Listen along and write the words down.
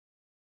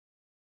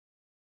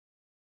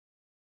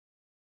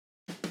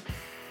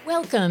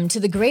Welcome to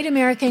the Great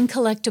American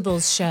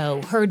Collectibles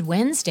Show, heard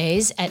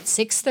Wednesdays at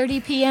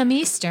 6:30 p.m.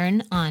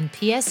 Eastern on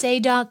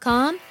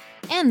PSA.com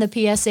and the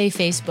PSA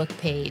Facebook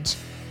page.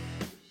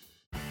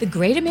 The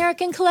Great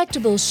American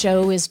Collectibles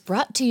Show is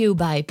brought to you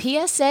by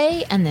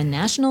PSA and the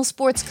National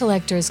Sports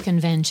Collectors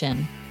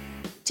Convention.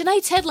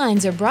 Tonight's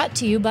headlines are brought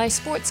to you by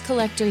Sports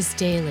Collectors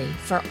Daily.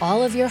 For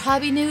all of your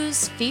hobby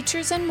news,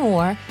 features, and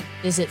more,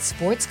 visit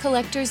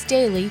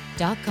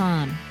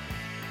sportscollectorsdaily.com.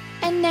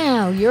 And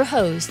now, your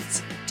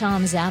hosts,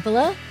 Tom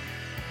Zappola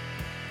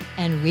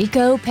and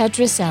Rico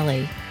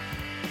Petroselli.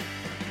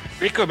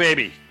 Rico,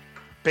 baby.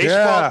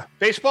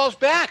 Baseball's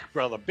back,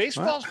 brother.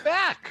 Baseball's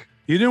back.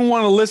 You didn't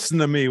want to listen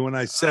to me when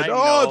I said, it's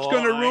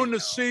going to ruin the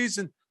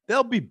season.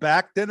 They'll be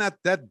back. They're not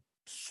that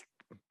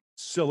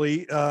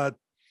silly to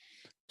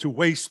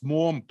waste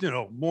more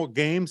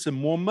games and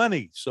more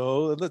money.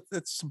 So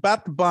it's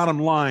about the bottom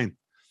line,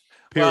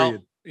 period. Well,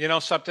 you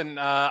know something?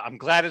 I'm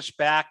glad it's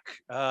back.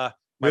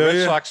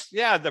 Red Sox,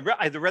 I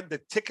read the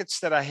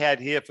tickets that I had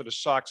here for the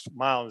Sox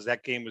Marlins.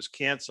 That game was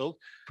canceled,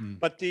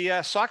 but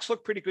the Sox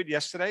looked pretty good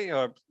yesterday.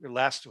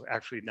 Last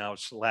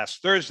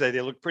Thursday,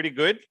 they looked pretty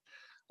good.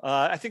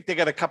 I think they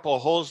got a couple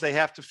of holes they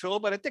have to fill,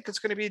 but I think it's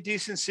going to be a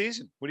decent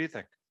season. What do you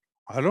think?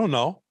 I don't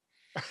know.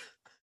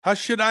 How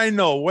should I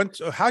know?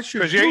 How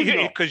should you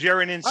know? Because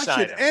you're an insider. How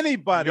should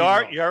anybody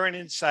You're an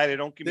insider.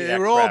 Don't give me that crap.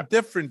 They're all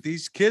different.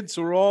 These kids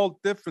are all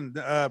different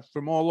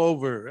from all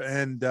over,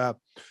 and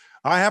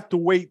I have to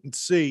wait and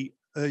see.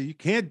 You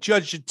can't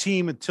judge a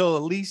team until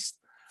at least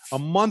a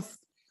month,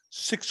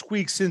 6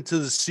 weeks into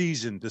the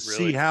season to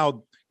see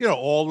how,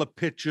 all the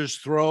pitchers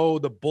throw,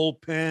 the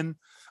bullpen,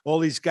 all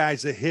these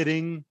guys are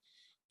hitting.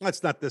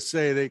 That's not to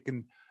say they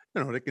can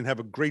have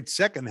a great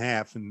second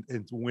half and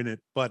win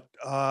it, but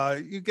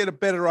you get a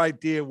better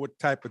idea what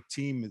type of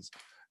team is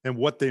and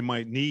what they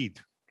might need.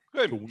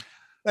 Good.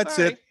 That's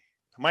it.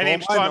 My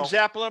name's Tom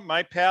Zappola,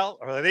 my pal,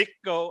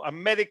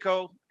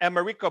 Americo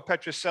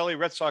Petroselli,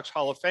 Red Sox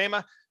Hall of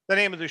Famer. The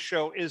name of the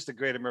show is the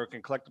Great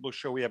American Collectibles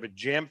Show. We have a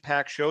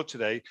jam-packed show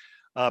today.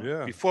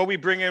 Before we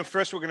bring in,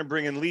 first we're going to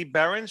bring in Lee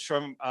Behrens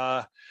from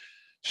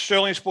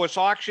Sterling Sports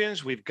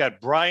Auctions. We've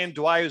got Brian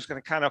Dwyer, who's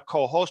going to kind of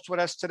co-host with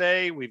us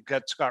today. We've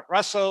got Scott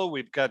Russell.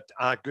 We've got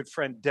our good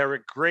friend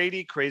Derek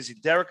Grady. Crazy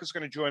Derek is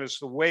going to join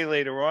us way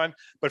later on.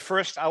 But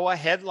first, our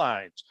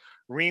headlines.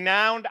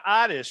 Renowned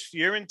artist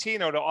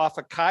Fiorentino to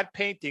offer card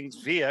paintings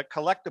via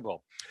Collectible.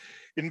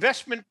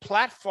 Investment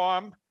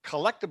platform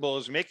Collectible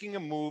is making a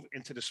move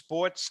into the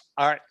sports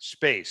art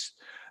space.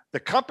 The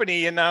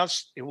company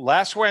announced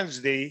last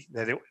Wednesday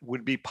that it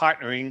would be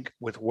partnering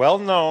with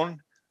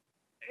well-known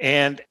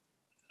and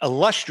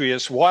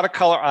illustrious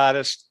watercolor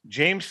artist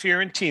James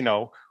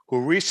Fiorentino,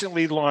 who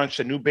recently launched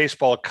a new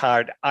baseball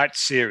card art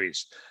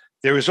series.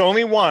 There is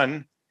only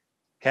one.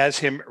 Has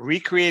him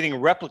recreating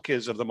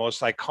replicas of the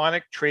most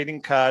iconic trading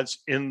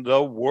cards in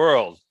the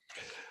world.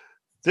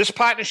 This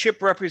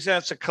partnership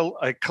represents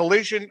a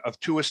collision of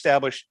two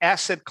established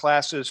asset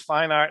classes,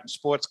 fine art and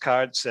sports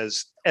cards,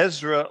 says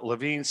Ezra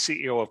Levine,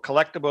 CEO of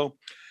Collectible.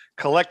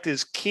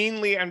 Collectors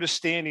keenly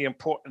understand the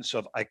importance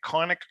of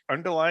iconic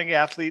underlying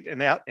athlete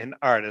and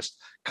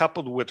artist,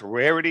 coupled with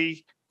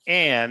rarity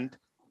and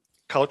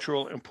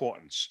cultural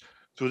importance.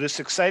 Through this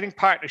exciting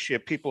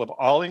partnership, people of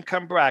all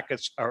income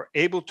brackets are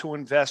able to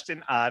invest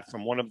in art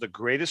from one of the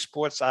greatest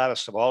sports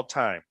artists of all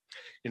time.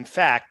 In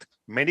fact,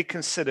 many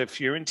consider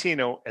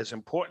Fiorentino as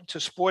important to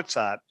sports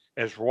art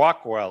as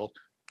Rockwell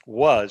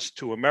was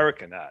to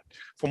American art.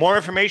 For more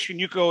information,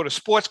 you go to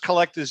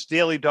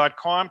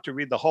sportscollectorsdaily.com to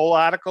read the whole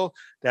article.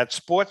 That's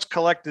Sports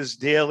Collectors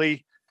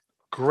Daily.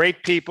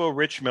 Great people,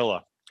 Rich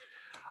Miller.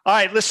 All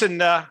right,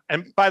 listen,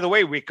 and by the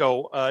way,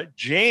 Rico,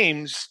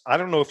 James, I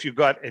don't know if you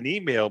got an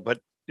email, but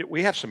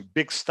we have some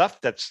big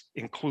stuff that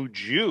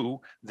includes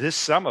you this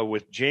summer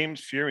with James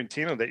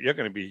Fiorentino that you're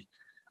going to be,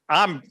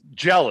 I'm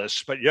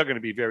jealous, but you're going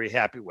to be very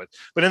happy with.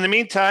 But in the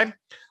meantime,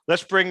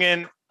 let's bring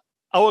in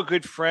our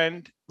good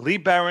friend, Lee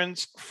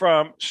Behrens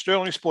from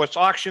Sterling Sports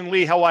Auction.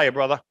 Lee, how are you,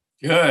 brother?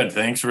 Good.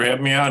 Thanks for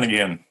having me on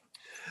again.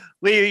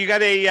 Lee, you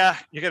got a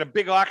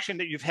big auction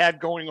that you've had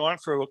going on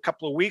for a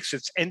couple of weeks.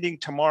 It's ending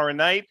tomorrow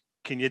night.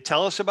 Can you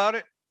tell us about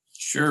it?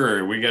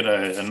 Sure. We got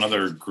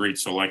another great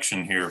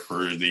selection here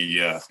for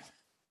the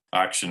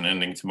auction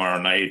ending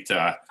tomorrow night.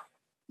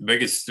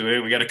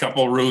 We got a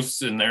couple of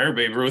Ruths in there,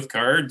 Babe Ruth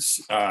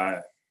cards.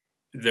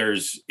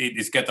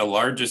 It's got the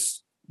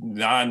largest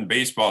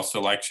non-baseball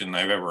selection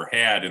I've ever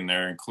had in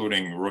there,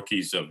 including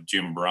rookies of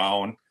Jim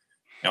Brown,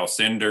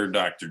 Alcindor,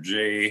 Dr.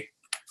 J.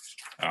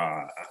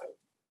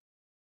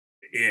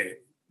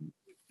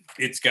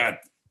 It's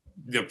got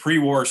the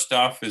pre-war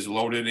stuff is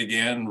loaded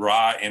again,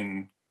 raw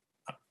and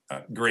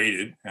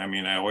graded. I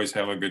mean, I always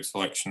have a good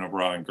selection of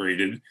raw and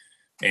graded.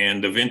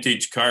 And the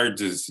vintage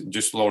cards is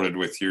just loaded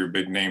with your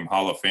big name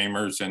Hall of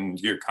Famers and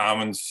your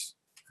commons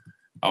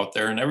out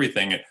there and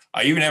everything.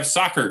 I even have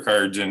soccer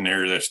cards in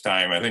there this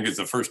time. I think it's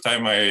the first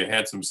time I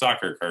had some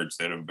soccer cards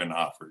that have been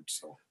offered.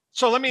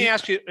 So let me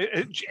ask you,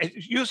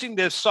 using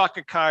the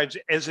soccer cards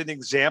as an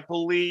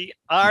example, Lee,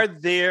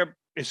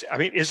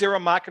 is there a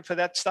market for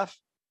that stuff?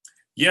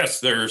 Yes,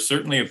 there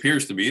certainly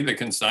appears to be. The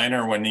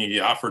consignor, when he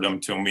offered them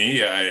to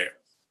me, I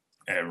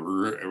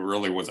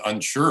really was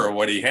unsure of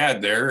what he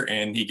had there.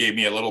 And he gave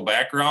me a little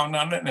background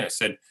on it. And I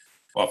said,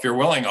 well, if you're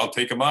willing, I'll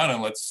take them on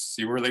and let's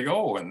see where they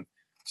go. And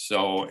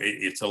so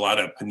it's a lot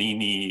of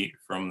Panini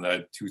from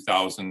the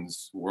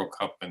 2000s World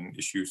Cup and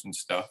issues and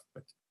stuff.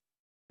 But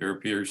there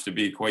appears to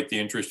be quite the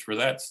interest for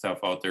that stuff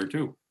out there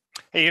too.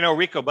 Hey, you know,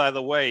 Rico, by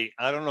the way,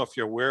 I don't know if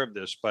you're aware of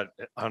this, but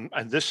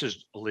and this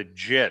is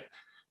legit.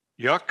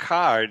 Your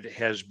card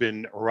has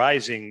been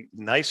rising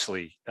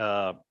nicely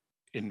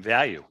in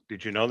value.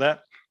 Did you know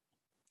that?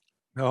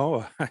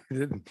 No, I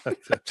didn't.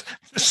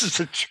 This is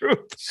the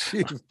truth.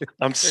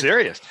 I'm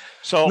serious.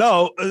 So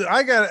no,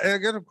 I got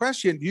a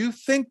question. Do you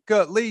think,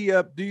 Lee?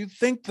 Do you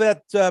think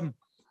that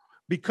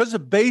because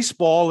of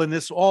baseball and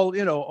this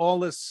all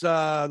this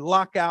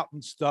lockout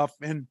and stuff,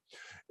 and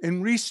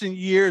in recent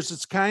years,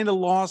 it's kind of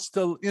lost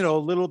a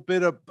little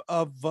bit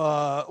of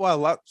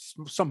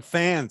some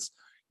fans.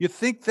 You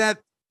think that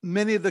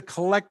many of the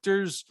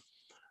collectors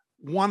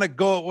want to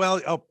go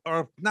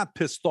or not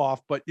pissed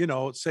off, but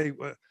say.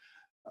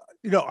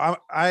 I'm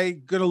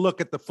going to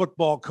look at the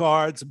football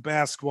cards,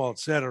 basketball, et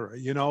cetera,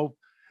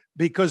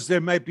 because they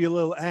might be a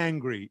little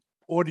angry.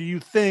 Or do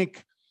you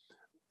think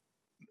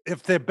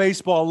if they're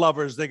baseball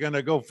lovers, they're going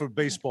to go for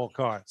baseball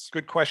cards?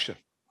 Good question.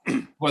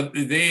 Well,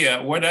 they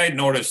what I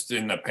noticed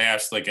in the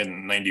past, like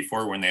in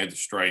 '94 when they had the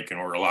strike and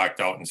were locked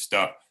out and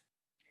stuff,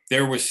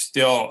 there was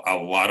still a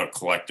lot of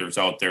collectors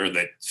out there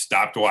that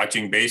stopped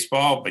watching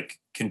baseball but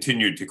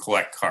continued to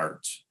collect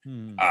cards.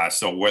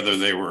 So whether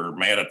they were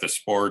mad at the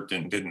sport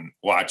and didn't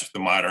watch the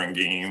modern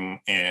game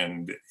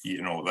and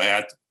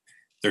that,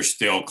 they're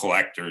still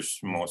collectors.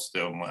 Most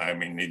of them, I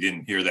mean, they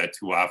didn't hear that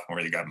too often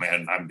where they got mad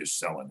and I'm just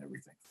selling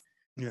everything.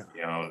 Yeah.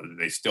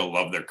 They still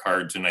love their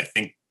cards. And I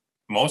think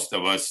most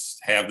of us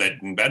have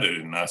that embedded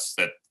in us,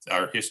 that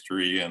our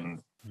history and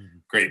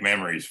great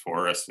memories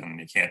for us, and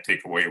you can't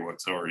take away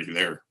what's already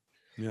there.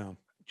 Yeah.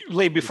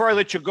 Lee, before I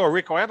let you go,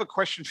 Rico, I have a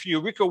question for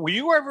you. Rico, were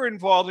you ever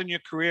involved in your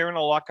career in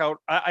a lockout?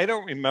 I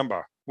don't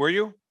remember. Were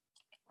you?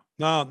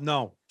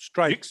 No.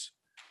 Strikes.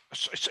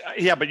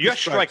 Yeah, but your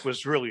strike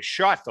was really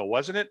short, though,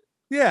 wasn't it?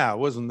 Yeah, it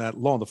wasn't that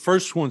long. The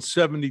first one's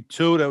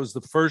 72. That was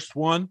the first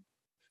one.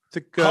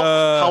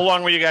 How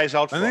long were you guys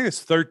out for? I think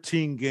it's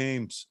 13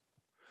 games,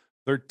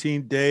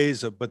 13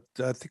 days. But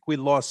I think we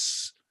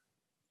lost.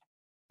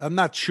 I'm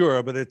not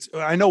sure, but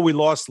I know we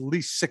lost at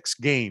least 6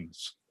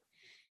 games.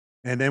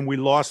 And then we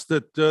lost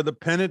the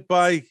pennant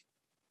by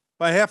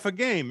half a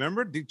game.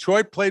 Remember,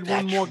 Detroit played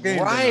one more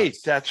game. Right,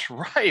 that's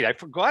right. I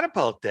forgot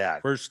about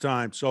that. First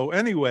time. So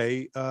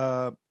anyway,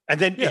 and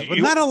then but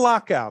not a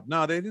lockout.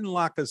 No, they didn't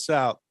lock us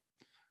out.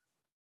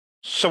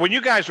 So when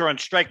you guys were on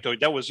strike, though,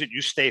 that was it.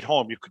 You stayed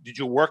home. Did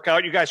you work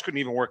out? You guys couldn't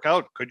even work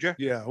out, could you?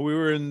 Yeah, we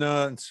were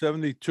in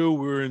 72.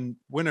 We were in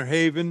Winter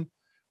Haven.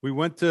 We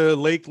went to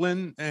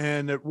Lakeland,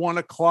 and at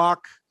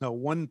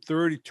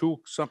 1:32,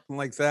 something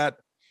like that.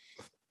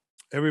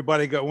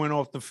 Everybody went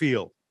off the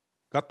field,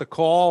 got the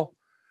call.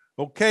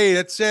 Okay,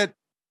 that's it.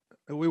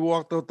 And we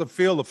walked off the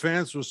field. The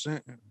fans were saying,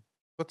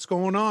 what's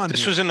going on?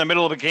 This was in the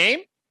middle of the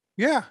game?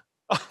 Yeah.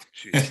 Oh,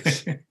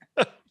 Jesus. Good.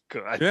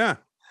 Yeah.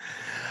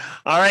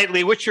 All right,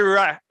 Lee, what's your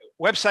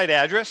website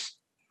address?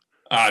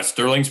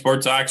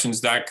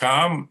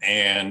 SterlingSportsAuctions.com.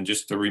 And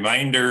just a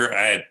reminder,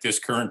 at this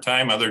current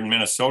time, other than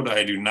Minnesota,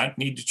 I do not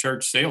need to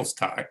charge sales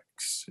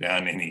tax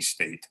on any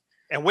state.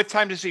 And what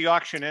time does the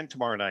auction end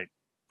tomorrow night?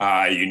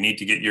 You need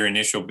to get your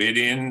initial bid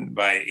in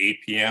by 8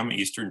 p.m.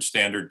 Eastern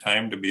Standard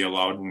Time to be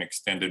allowed an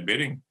extended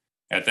bidding.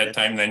 At that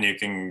time, then you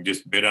can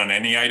just bid on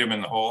any item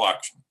in the whole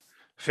auction.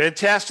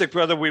 Fantastic,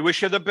 brother. We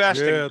wish you the best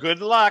and good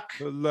luck.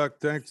 Good luck.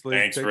 Thanks, Lee.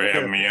 Thanks for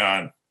having me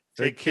on.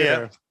 Take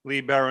care.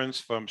 Lee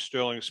Behrens from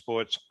Sterling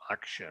Sports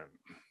Auction.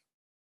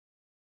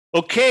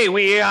 Okay,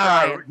 we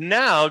are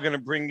now going to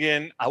bring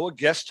in our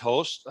guest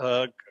host,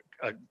 a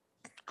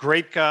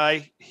great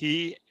guy.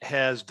 He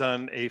has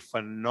done a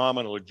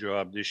phenomenal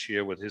job this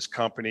year with his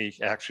company,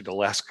 actually the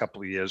last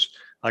couple of years.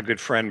 Our good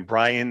friend,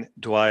 Brian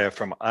Dwyer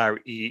from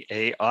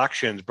REA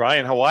Auctions.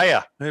 Brian, how are you?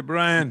 Hey,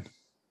 Brian.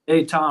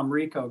 Hey, Tom,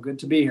 Rico. Good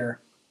to be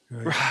here.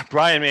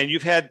 Brian, man,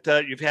 you've had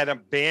a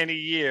banner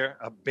year,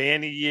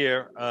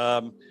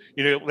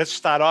 let's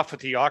start off with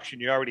the auction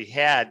you already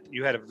had.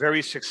 You had a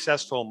very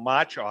successful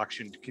March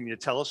auction. Can you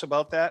tell us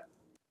about that?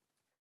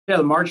 Yeah,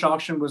 the March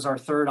auction was our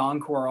third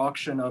encore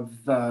auction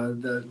of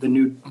the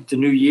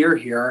new year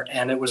here,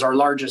 and it was our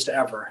largest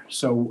ever.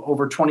 So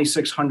over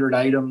 2,600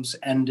 items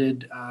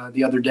ended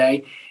the other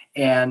day,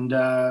 and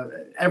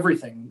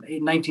everything: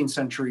 19th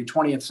century,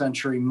 20th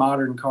century,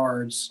 modern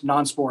cards,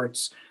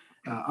 non-sports,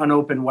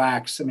 unopened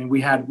wax. I mean,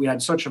 we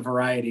had such a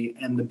variety,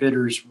 and the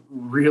bidders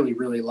really,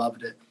 really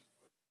loved it.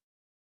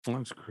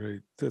 That's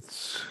great.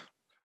 That's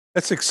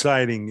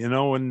exciting,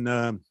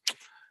 and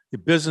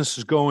your business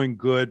is going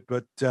good,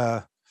 but.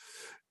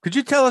 Could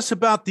you tell us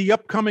about the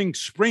upcoming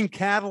spring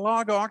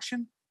catalog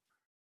auction?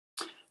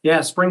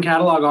 Yeah, spring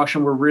catalog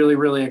auction we're really,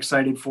 really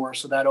excited for.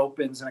 So that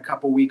opens in a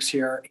couple weeks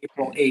here,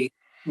 April 8th.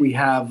 We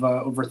have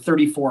over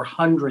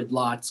 3,400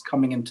 lots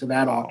coming into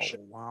that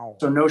auction. Wow. Wow.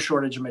 So no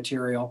shortage of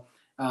material.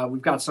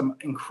 We've got some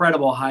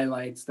incredible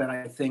highlights that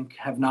I think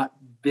have not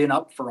been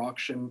up for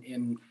auction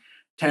in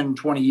 10,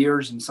 20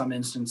 years in some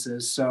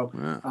instances. So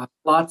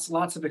lots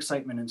of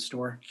excitement in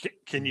store.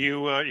 Can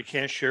you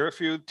can't share a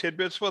few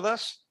tidbits with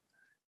us?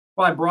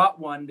 Well, I brought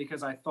one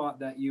because I thought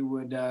that you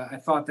would. I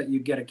thought that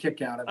you'd get a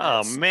kick out of it.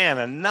 Oh man,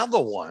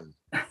 another one.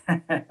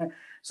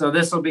 So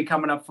this will be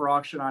coming up for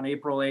auction on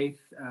April 8th.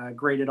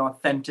 Graded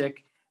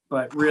authentic,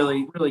 but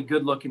really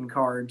good looking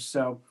cards.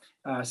 So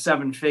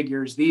 7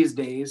 figures these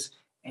days,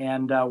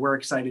 and we're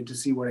excited to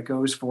see what it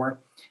goes for.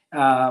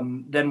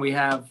 Then we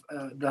have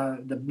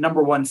the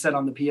number 1 set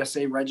on the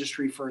PSA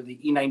registry for the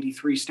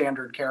E93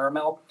 Standard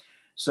Caramel.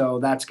 So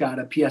that's got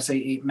a PSA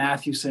 8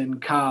 Mathewson,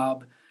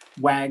 Cobb,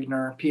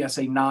 Wagner,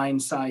 PSA 9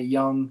 Cy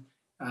Young,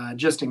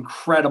 just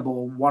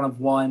incredible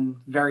 1-of-1,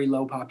 very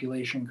low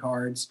population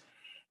cards.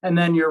 And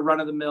then your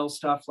run-of-the-mill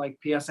stuff like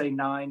PSA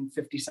 9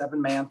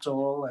 57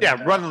 Mantle.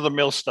 And,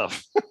 run-of-the-mill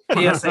stuff.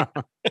 PSA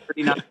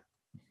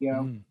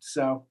 39.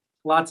 So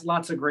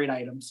lots of great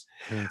items.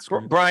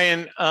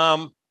 Brian,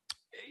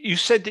 you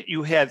said that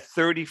you had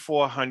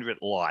 3,400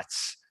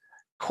 lots.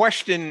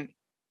 Question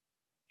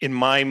in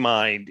my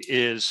mind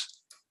is,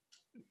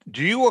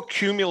 do you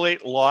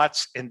accumulate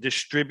lots and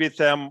distribute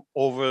them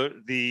over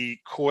the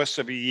course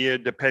of a year,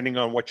 depending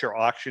on what your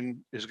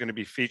auction is going to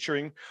be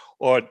featuring?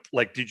 Or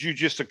like, did you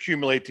just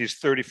accumulate these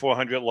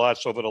 3,400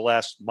 lots over the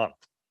last month?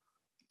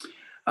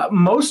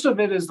 Most of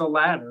it is the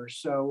latter.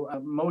 So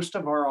most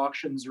of our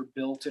auctions are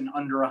built in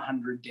under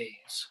 100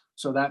 days.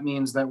 So that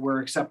means that we're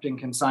accepting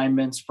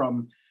consignments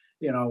from,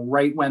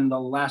 right when the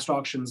last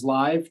auction's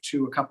live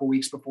to a couple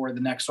weeks before the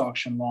next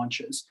auction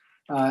launches.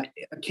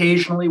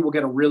 Occasionally, we'll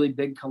get a really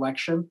big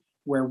collection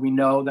where we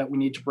know that we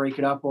need to break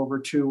it up over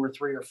 2 or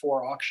 3 or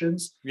 4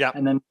 auctions,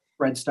 and then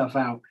spread stuff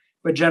out.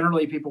 But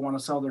generally, people want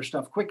to sell their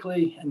stuff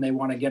quickly, and they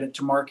want to get it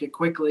to market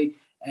quickly,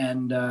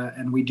 and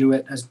we do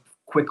it as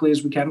quickly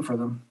as we can for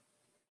them.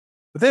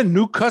 But then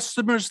new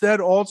customers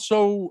that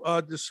also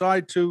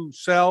decide to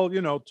sell,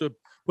 to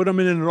put them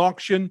in an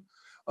auction,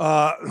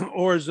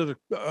 or is it,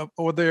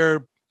 or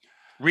they're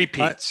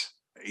repeats?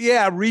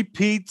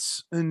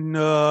 Repeats. And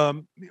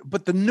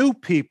but the new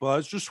people, I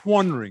was just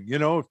wondering,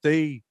 if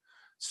they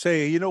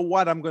say, you know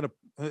what, I'm gonna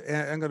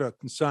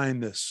consign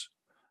this.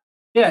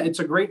 Yeah, it's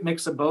a great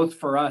mix of both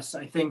for us.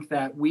 I think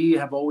that we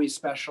have always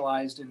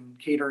specialized in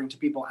catering to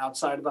people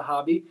outside of the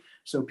hobby.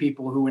 So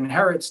people who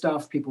inherit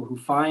stuff, people who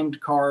find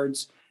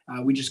cards.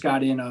 We just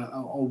got in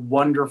a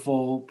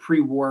wonderful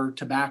pre-war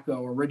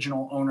tobacco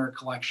original owner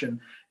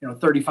collection,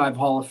 35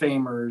 Hall of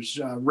Famers,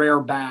 rare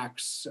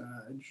backs,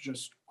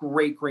 just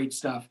great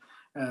stuff.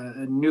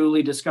 A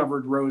newly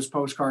discovered rose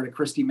postcard of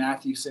Christy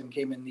Mathewson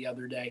came in the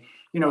other day.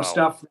 Wow.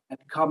 Stuff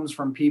that comes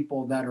from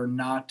people that are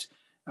not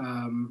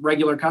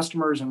regular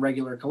customers and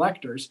regular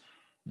collectors.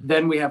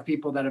 Then we have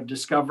people that have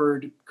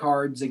discovered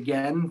cards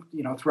again,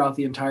 throughout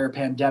the entire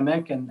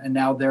pandemic, and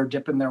now they're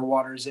dipping their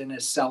waters in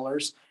as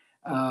sellers.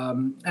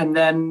 And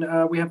then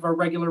we have our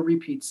regular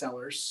repeat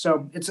sellers.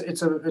 So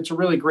it's a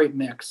really great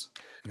mix.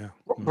 Yeah.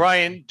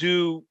 Brian,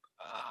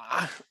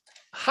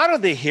 how do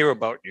they hear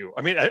about you?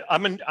 I mean,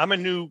 I'm a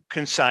new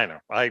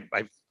consignor. I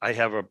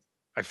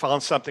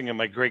found something in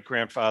my great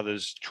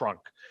grandfather's trunk.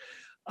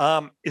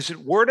 Is it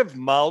word of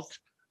mouth?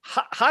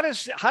 How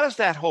does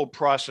that whole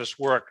process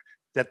work?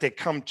 That they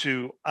come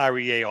to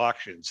REA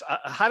auctions.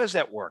 How does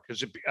that work?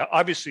 Is it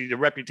obviously the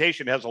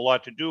reputation has a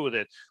lot to do with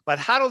it, but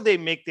how do they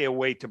make their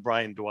way to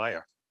Brian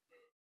Dwyer?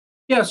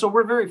 Yeah, so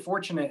we're very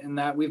fortunate in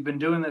that we've been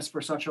doing this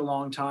for such a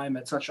long time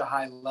at such a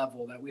high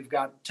level that we've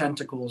got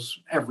tentacles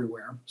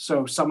everywhere.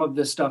 So some of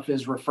this stuff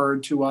is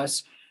referred to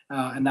us,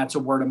 and that's a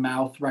word of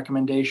mouth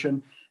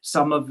recommendation.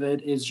 Some of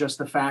it is just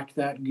the fact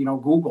that,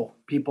 Google.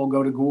 People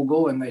go to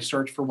Google and they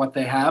search for what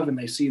they have and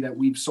they see that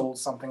we've sold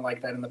something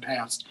like that in the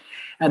past.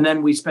 And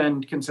then we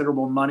spend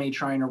considerable money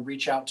trying to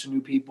reach out to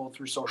new people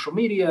through social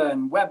media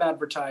and web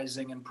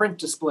advertising and print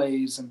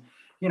displays. And,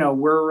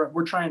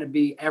 we're trying to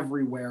be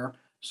everywhere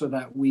so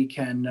that we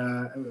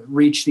can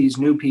reach these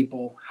new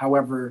people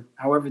however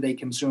they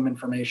consume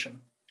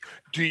information.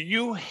 Do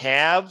you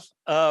have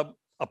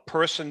a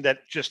person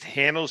that just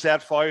handles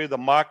that for you, the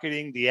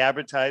marketing, the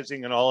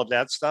advertising, and all of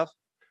that stuff?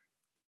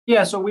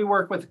 Yeah, so we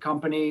work with a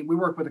company. We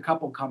work with a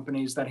couple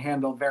companies that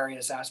handle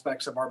various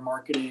aspects of our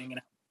marketing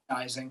and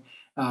advertising.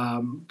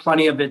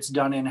 Plenty of it's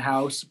done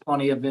in-house.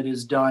 Plenty of it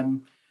is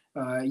done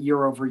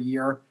year over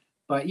year.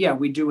 But yeah,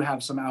 we do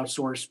have some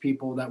outsourced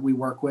people that we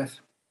work with.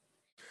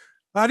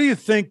 How do you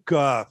think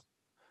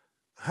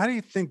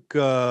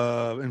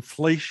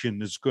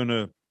inflation is going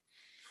to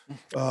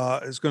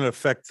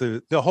affect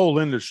the whole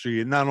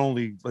industry, and not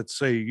only, let's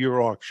say,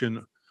 your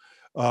auction,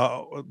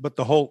 but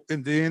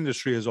the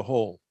industry as a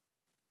whole?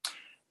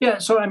 Yeah,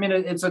 so I mean,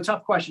 it's a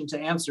tough question to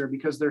answer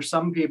because there's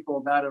some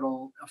people that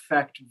it'll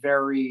affect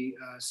very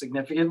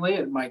significantly.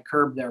 It might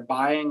curb their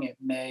buying. It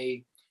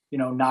may,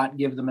 not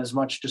give them as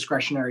much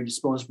discretionary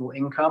disposable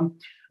income.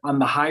 On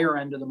the higher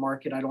end of the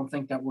market, I don't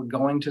think that we're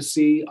going to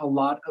see a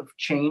lot of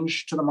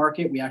change to the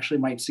market. We actually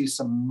might see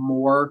some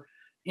more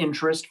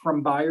interest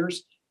from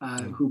buyers.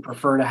 who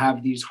prefer to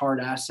have these hard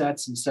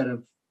assets instead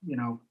of,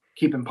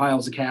 keeping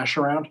piles of cash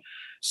around.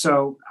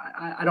 So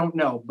I don't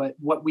know, but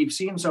what we've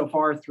seen so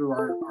far through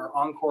our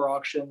Encore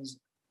auctions,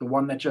 the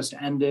one that just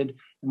ended,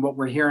 and what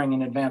we're hearing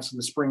in advance of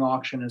the spring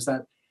auction is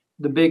that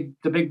the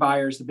big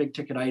buyers, the big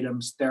ticket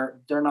items,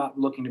 they're not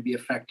looking to be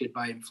affected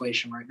by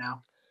inflation right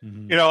now.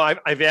 Mm-hmm.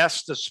 I've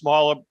asked the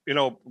smaller,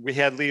 we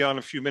had Leon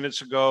a few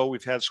minutes ago.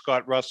 We've had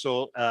Scott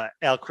Russell,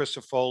 Al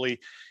Christofoli.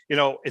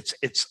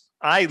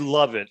 I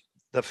love it.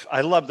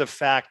 I love the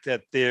fact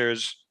that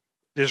there's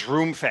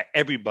room for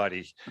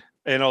everybody.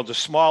 The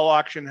small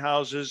auction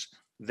houses,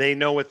 they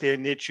know what their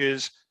niche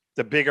is.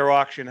 The bigger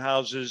auction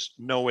houses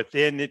know what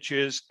their niche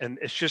is. And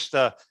it's just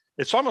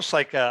it's almost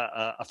like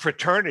a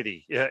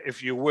fraternity,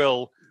 if you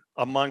will,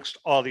 amongst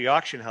all the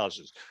auction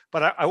houses.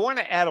 But I want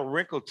to add a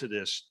wrinkle to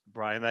this,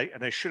 Brian,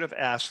 and I should have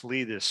asked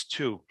Lee this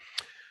too.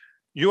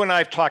 You and I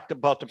have talked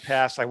about the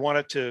past. I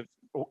wanted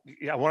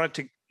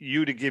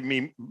you to give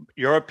me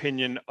your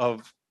opinion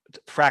of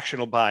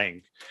fractional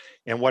buying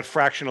and what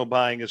fractional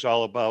buying is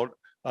all about.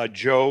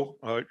 Joe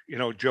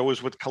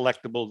is with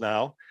Collectible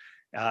now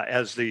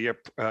as the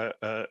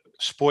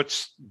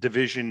sports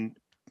division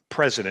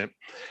president.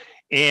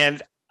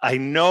 And I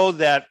know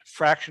that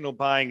fractional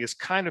buying is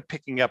kind of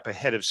picking up a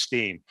head of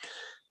steam.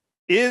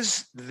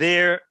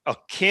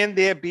 Can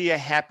there be a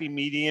happy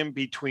medium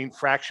between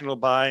fractional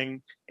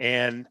buying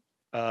and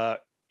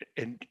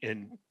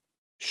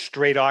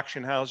straight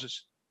auction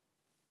houses?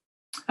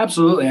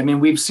 Absolutely. I mean,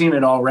 we've seen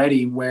it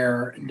already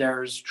where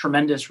there's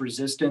tremendous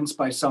resistance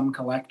by some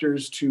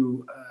collectors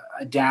to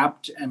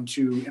adapt and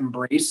to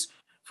embrace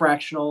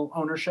fractional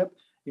ownership.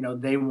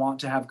 They want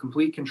to have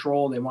complete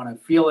control. They want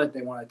to feel it.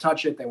 They want to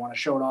touch it. They want to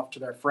show it off to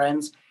their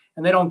friends.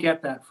 And they don't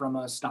get that from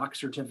a stock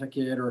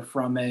certificate or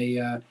from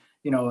a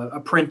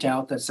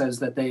printout that says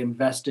that they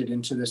invested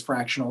into this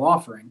fractional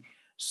offering.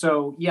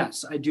 So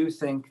yes, I do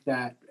think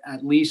that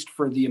at least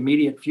for the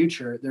immediate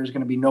future, there's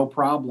going to be no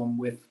problem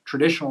with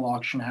traditional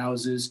auction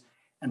houses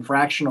and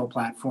fractional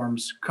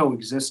platforms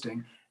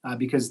coexisting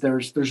because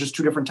there's just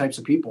two different types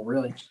of people,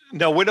 really.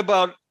 Now, what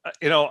about,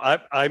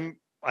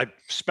 I've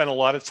spent a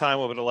lot of time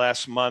over the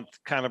last month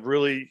kind of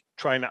really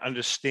trying to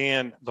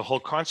understand the whole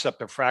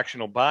concept of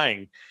fractional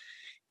buying.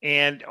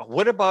 And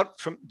what about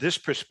from this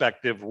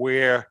perspective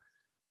where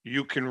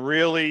you can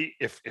really,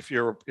 if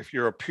you're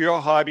a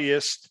pure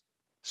hobbyist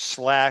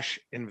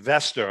 /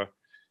 investor,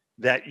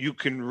 that you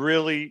can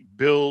really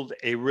build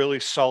a really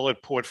solid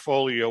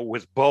portfolio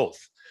with both.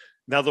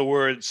 In other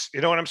words,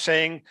 you know what I'm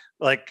saying?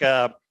 Like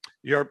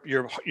your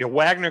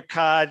Wagner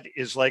card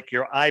is like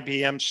your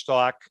IBM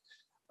stock.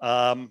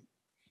 A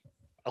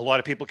lot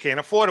of people can't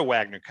afford a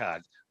Wagner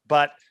card,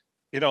 but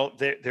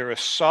there are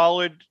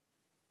solid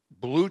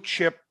blue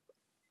chip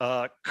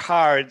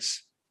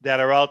cards that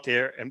are out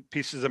there and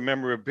pieces of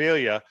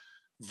memorabilia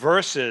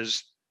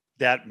versus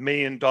that $1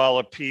 million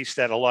piece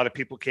that a lot of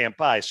people can't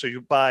buy. So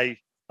you buy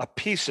a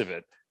piece of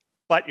it,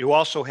 but you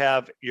also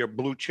have your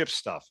blue chip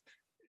stuff.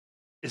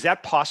 Is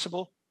that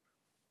possible?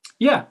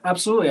 Yeah,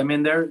 absolutely. I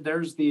mean,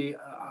 there's the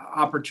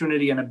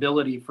opportunity and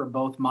ability for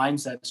both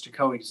mindsets to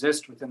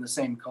coexist within the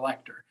same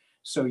collector.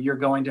 So you're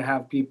going to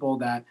have people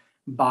that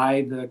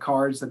buy the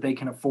cards that they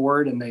can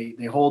afford and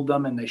they hold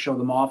them and they show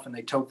them off and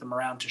they tote them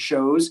around to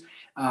shows.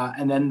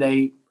 And then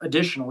they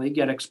additionally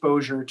get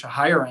exposure to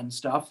higher end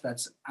stuff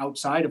that's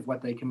outside of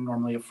what they can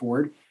normally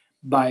afford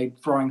by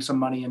throwing some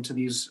money into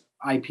these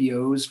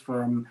IPOs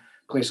from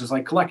places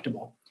like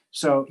Collectible.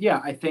 So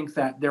yeah, I think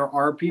that there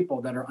are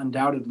people that are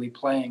undoubtedly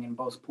playing in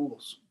both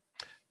pools.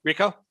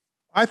 Rico?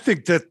 I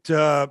think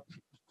that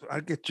I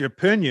get your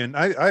opinion.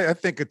 I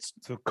think it's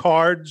the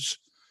cards.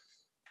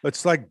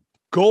 It's like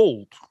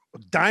gold,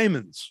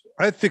 diamonds.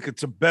 I think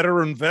it's a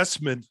better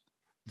investment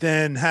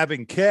than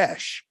having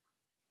cash.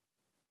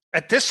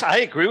 At this, I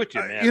agree with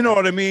you, man. You know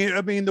what I mean?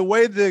 I mean, the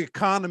way the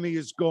economy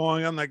is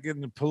going, I'm not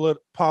getting into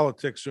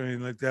politics or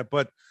anything like that,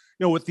 but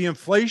with the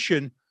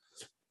inflation,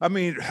 I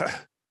mean,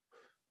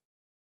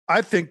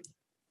 I think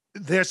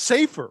they're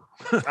safer.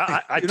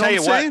 I tell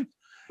you what,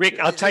 Rick,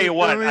 I'll tell you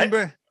what.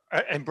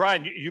 And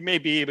Brian, you may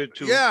be able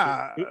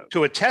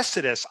to attest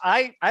to this.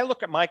 I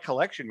look at my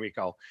collection,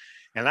 Rico,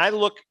 and I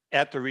look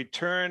at the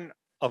return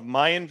of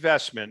my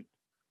investment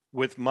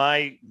with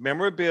my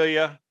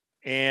memorabilia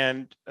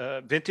and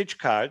vintage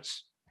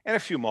cards and a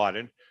few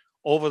modern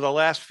over the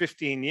last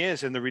 15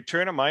 years. And the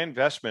return of my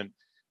investment,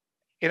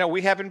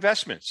 we have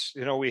investments,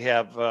 we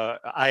have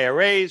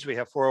IRAs, we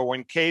have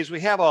 401ks,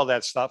 we have all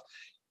that stuff.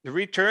 The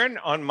return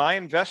on my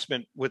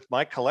investment with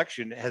my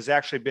collection has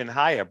actually been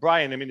higher.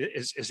 Brian, I mean,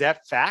 is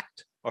that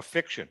fact or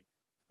fiction?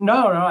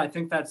 No, I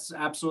think that's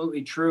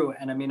absolutely true.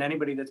 And I mean,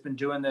 anybody that's been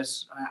doing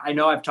this, I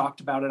know I've talked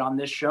about it on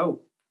this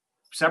show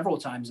several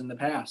times in the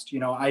past.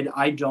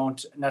 I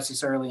don't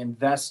necessarily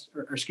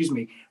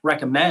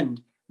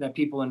recommend that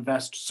people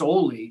invest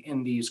solely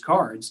in these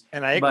cards.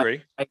 And I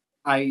agree.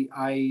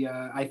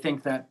 I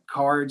think that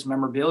cards,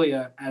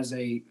 memorabilia as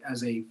a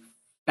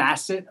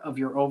facet of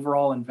your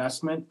overall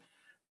investment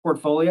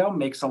portfolio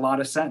makes a lot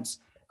of sense.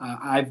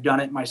 I've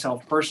done it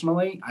myself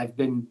personally. I've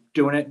been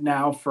doing it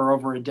now for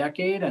over a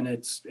decade, and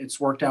it's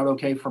worked out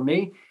okay for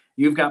me.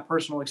 You've got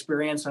personal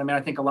experience. I mean,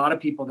 I think a lot of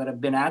people that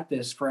have been at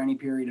this for any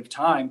period of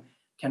time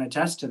can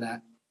attest to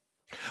that.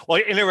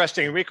 Well,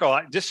 interesting, Rico.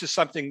 This is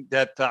something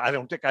that I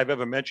don't think I've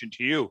ever mentioned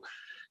to you.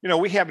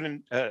 We have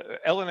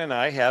Ellen and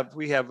I have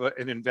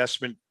an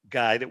investment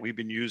guy that we've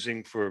been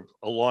using for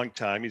a long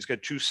time. He's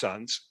got 2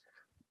 sons,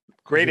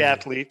 great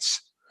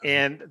athletes,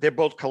 and they're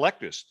both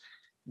collectors.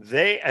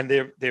 They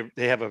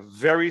have a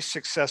very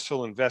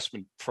successful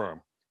investment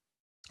firm.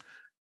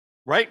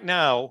 Right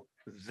now,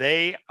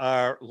 they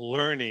are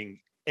learning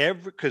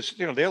because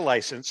they're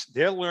licensed.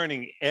 They're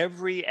learning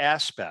every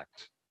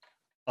aspect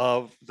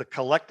of the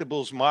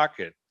collectibles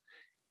market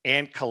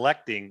and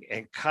collecting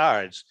and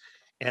cards.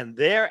 And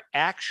they're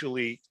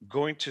actually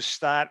going to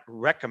start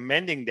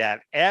recommending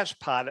that as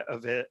part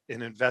of an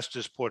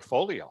investor's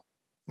portfolio.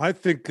 I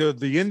think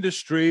the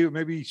industry,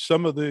 maybe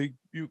some of the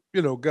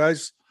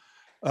guys,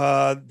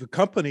 the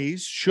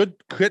companies should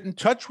get in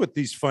touch with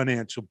these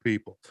financial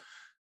people,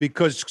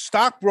 because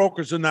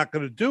stockbrokers are not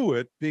going to do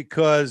it,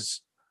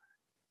 because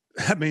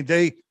I mean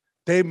they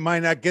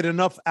might not get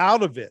enough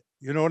out of it.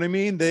 You know what I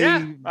mean?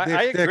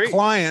 Their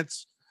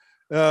clients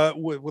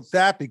with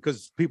that,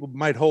 because people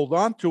might hold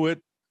on to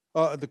it,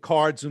 the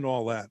cards and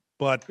all that.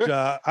 But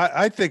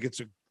I think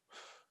it's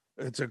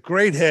a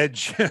great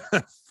hedge.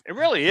 It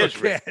really is,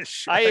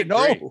 Rich. I agree.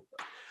 All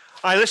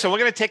right, listen, we're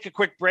going to take a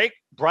quick break.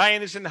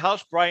 Brian is in the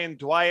house, Brian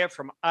Dwyer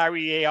from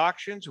REA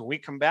Auctions. When we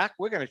come back,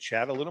 we're going to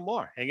chat a little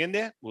more. Hang in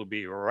there. We'll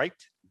be right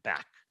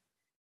back.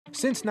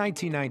 Since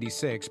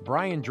 1996,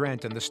 Brian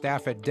Drent and the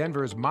staff at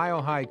Denver's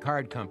Mile High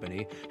Card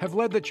Company have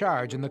led the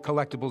charge in the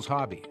collectibles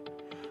hobby.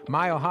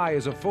 Mile High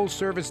is a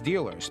full-service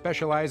dealer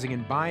specializing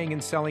in buying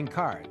and selling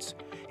cards,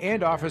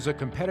 and offers a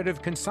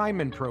competitive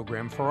consignment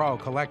program for all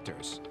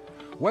collectors.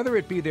 Whether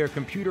it be their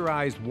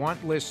computerized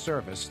want list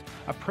service,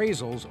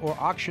 appraisals, or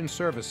auction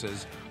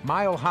services,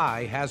 Mile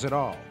High has it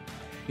all.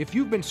 If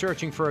you've been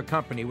searching for a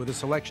company with a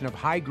selection of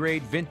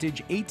high-grade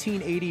vintage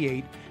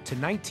 1888 to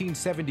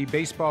 1970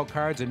 baseball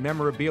cards and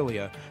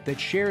memorabilia that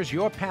shares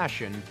your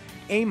passion,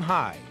 aim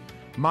high,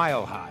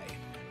 Mile High.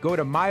 Go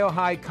to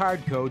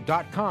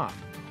milehighcardco.com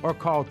or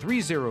call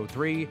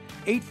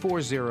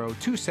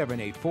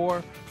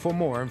 303-840-2784 for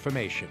more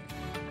information.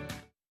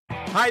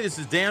 Hi, this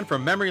is Dan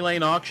from Memory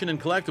Lane Auction and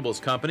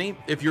Collectibles Company.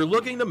 If you're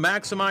looking to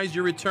maximize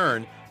your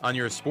return on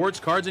your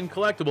sports cards and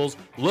collectibles,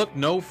 look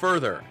no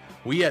further.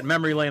 We at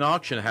Memory Lane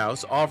Auction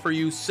House offer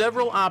you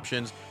several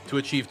options to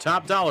achieve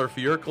top dollar for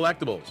your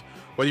collectibles.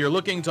 Whether you're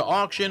looking to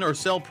auction or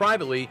sell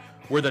privately,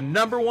 we're the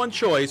 #1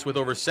 choice with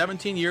over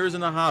 17 years in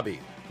the hobby.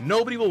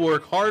 Nobody will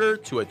work harder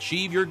to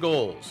achieve your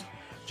goals.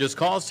 Just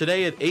call us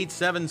today at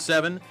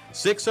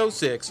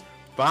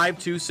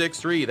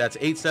 877-606-5263. That's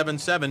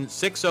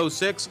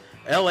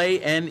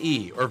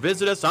 877-606-LANE. Or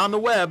visit us on the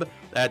web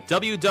at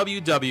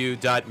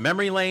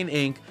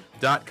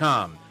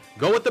www.memorylaneinc.com.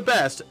 Go with the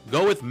best.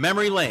 Go with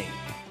Memory Lane.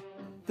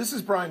 This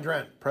is Brian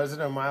Drent,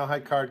 president of Mile High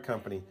Card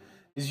Company.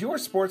 Is your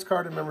sports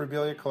card and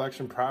memorabilia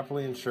collection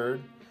properly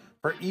insured?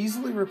 For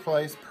easily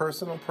replaced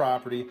personal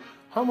property,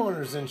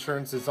 homeowners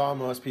insurance is all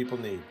most people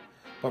need.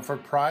 But for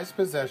prized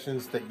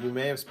possessions that you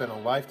may have spent a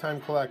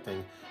lifetime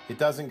collecting, it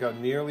doesn't go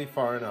nearly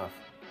far enough.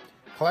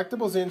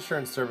 Collectibles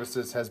Insurance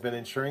Services has been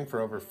insuring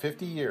for over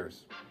 50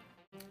 years.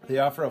 They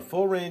offer a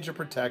full range of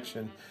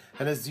protection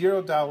and a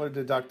 $0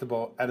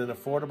 deductible at an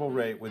affordable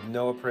rate with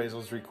no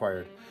appraisals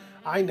required.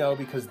 I know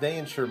because they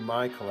insure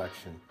my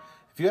collection.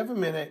 If you have a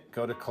minute,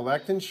 go to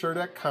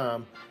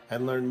collectinsure.com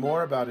and learn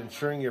more about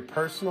insuring your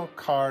personal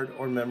card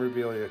or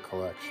memorabilia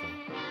collection.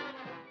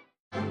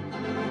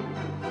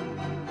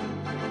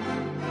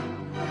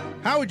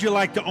 How would you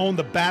like to own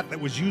the bat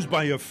that was used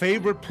by your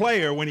favorite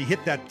player when he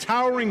hit that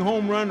towering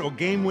home run or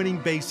game-winning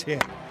base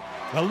hit?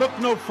 Now look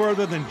no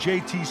further than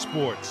JT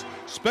Sports,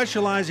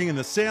 specializing in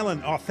the sale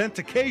and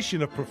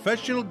authentication of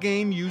professional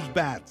game-used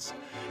bats.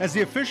 As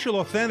the official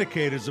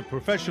authenticators of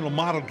professional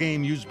model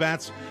game-used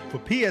bats for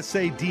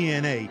PSA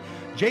DNA,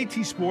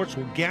 JT Sports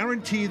will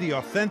guarantee the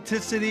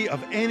authenticity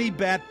of any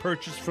bat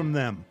purchased from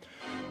them.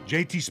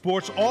 JT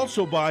Sports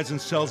also buys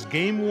and sells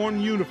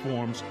game-worn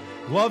uniforms,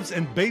 gloves,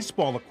 and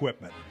baseball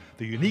equipment.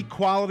 The unique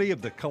quality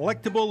of the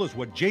collectible is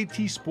what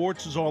JT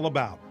Sports is all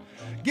about.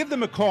 Give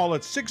them a call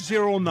at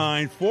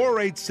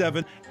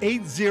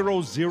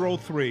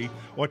 609-487-8003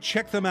 or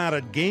check them out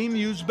at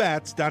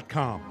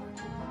GameUseBats.com.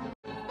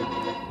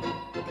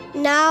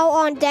 Now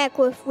on deck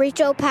with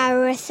Rico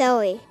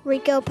Patricelli.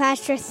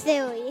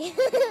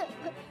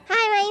 Hi,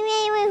 my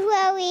name is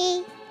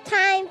Chloe.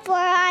 Time for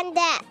On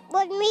Deck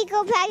with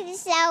Rico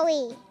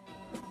Patricelli.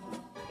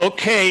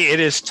 Okay, it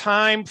is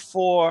time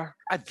for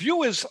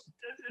viewers.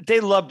 They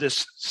love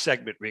this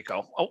segment,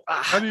 Rico.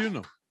 How do you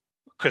know?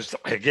 Because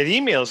I get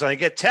emails and I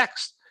get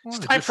texts. It's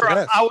time for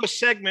our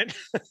segment.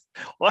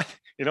 What?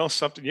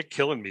 Something, you're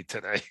killing me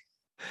today.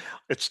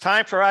 It's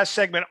time for our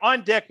segment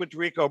On Deck with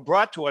Rico,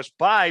 brought to us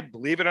by,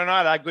 believe it or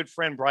not, our good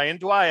friend Brian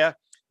Dwyer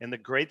and the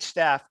great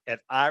staff at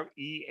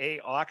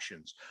REA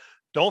Auctions.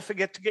 Don't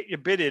forget to get your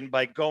bid in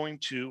by going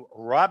to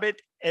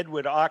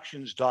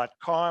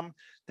robertedwardauctions.com.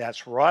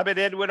 That's Robert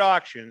Edward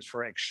Auctions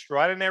for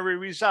extraordinary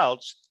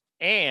results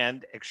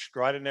and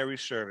extraordinary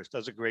service.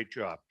 Does a great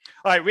job.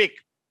 All right, Rick,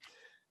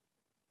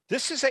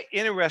 this is an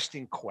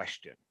interesting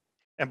question.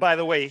 And by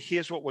the way,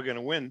 here's what we're going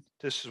to win.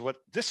 This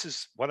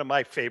is one of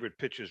my favorite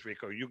pictures,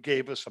 Rico. You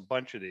gave us a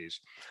bunch of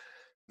these.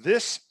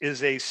 This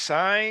is a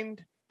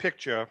signed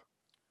picture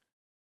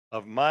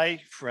of my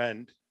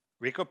friend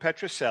Rico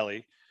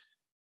Petroselli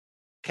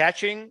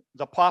catching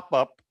the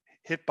pop-up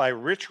hit by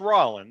Rich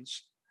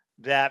Rollins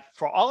that,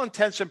 for all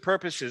intents and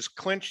purposes,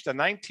 clinched the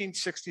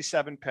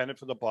 1967 pennant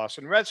for the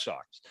Boston Red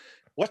Sox.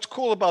 What's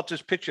cool about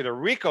this picture that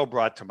Rico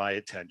brought to my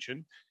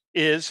attention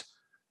is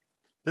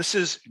this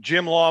is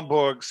Jim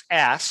Lomborg's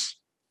ass,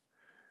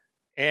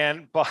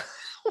 and what?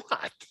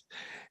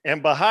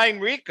 And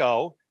behind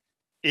Rico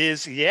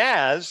is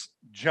Yaz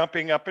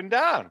jumping up and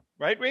down.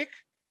 Right, Rick?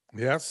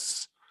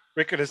 Yes.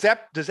 Rico, does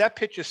that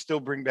picture still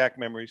bring back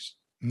memories?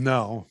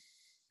 No.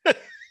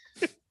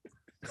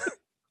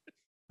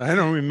 I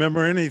don't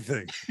remember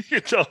anything. You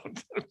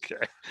don't?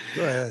 Okay.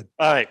 Go ahead.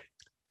 All right.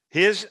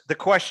 Here's the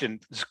question.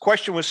 This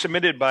question was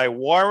submitted by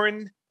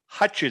Warren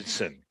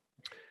Hutchinson.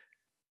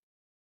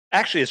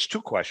 Actually, it's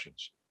two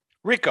questions.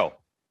 Rico,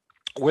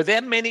 were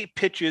there many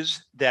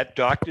pitches that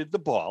doctored the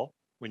ball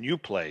when you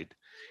played?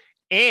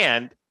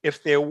 And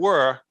if there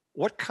were,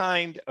 what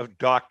kind of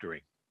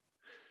doctoring?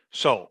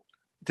 So,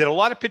 did a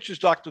lot of pitchers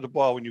doctor the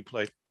ball when you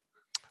played?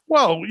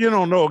 Well, you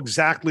don't know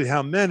exactly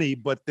how many,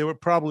 but there were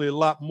probably a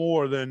lot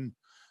more than,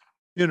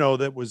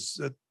 that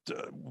was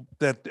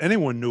that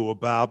anyone knew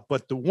about.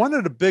 But one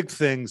of the big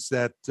things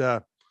that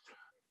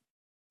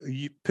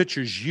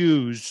pitchers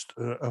used,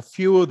 a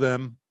few of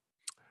them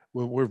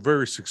were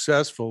very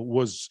successful,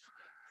 was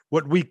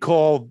what we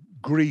call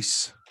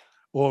grease,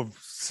 or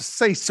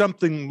say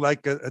something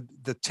like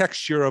the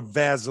texture of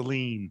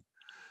Vaseline.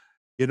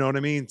 You know what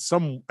I mean?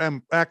 Some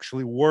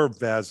actually were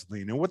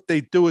Vaseline. And what they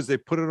do is they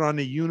put it on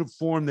their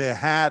uniform, their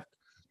hat,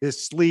 their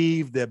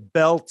sleeve, their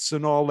belts,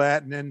 and all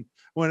that. And then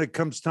when it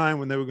comes time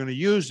when they were going to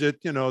use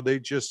it, they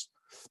just,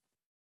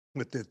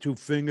 with their two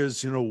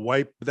fingers,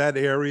 wipe that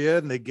area,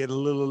 and they get a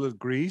little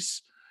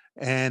grease.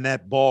 And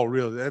that ball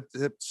really,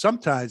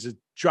 sometimes it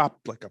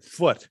dropped like a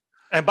foot.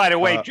 And by the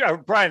way,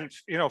 Brian,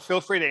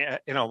 feel free to,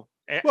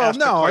 ask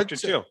the question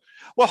too.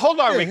 Well,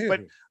 hold on,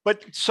 Rick.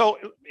 But so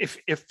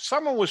if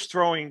someone was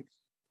doctoring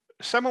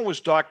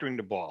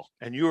the ball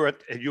and you were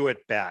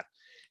at bat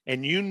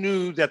and you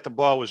knew that the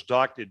ball was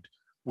doctored,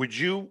 would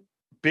you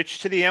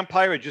bitch to the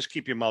umpire or just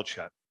keep your mouth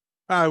shut?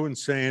 I wouldn't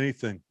say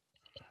anything.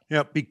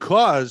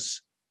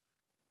 Because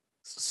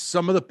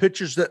some of the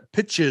pitches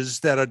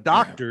that are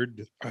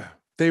doctored,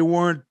 they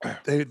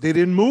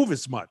didn't move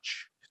as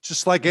much.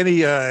 Just like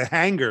any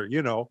hanger,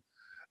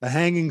 a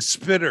hanging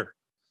spitter.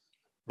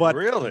 But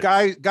really,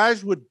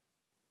 guys would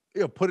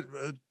put it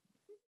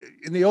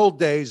in the old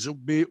days.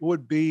 It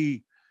would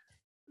be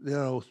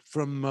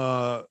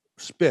from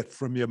spit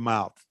from your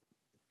mouth.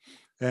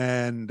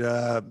 And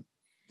now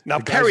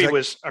Perry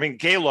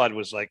Gaylord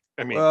was like,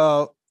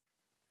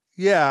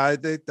 yeah,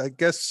 I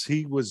guess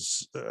he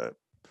was, I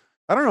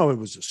don't know if it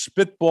was a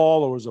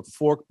spitball or it was a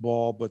fork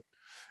ball, but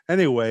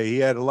anyway, he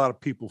had a lot of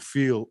people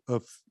fooled,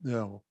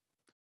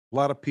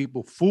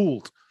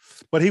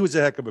 but he was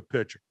a heck of a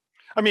pitcher.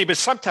 But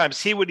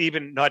sometimes he would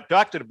even not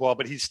doctor the ball,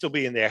 but he'd still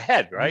be in their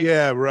head, right?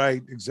 Yeah,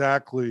 right.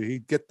 Exactly.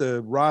 He'd get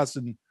the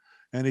rosin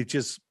and he'd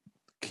just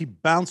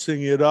keep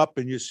bouncing it up,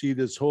 and you see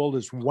this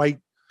white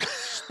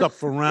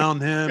stuff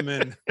around him.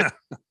 And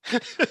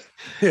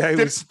yeah,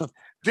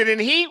 didn't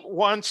he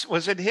once,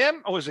 was it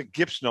him or was it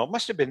Gibson? No, it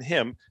must have been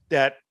him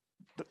that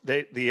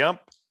the ump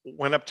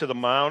went up to the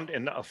mound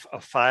and a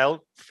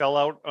file fell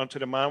out onto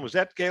the mound. Was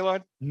that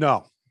Gaylord?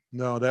 No,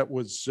 that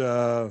was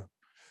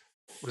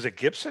it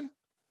Gibson?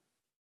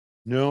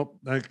 No,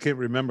 I can't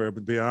remember.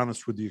 To be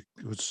honest with you,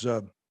 it was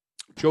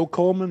Joe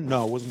Coleman.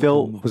 No, it wasn't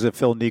Phil. Coleman. Was it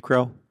Phil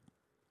Negro?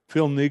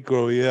 Phil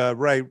Negro, yeah,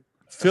 right.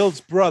 Phil's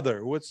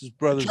brother. What's his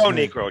brother's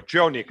name?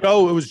 Joe Negro.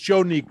 Oh, it was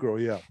Joe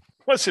Negro, yeah.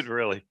 Was it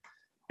really?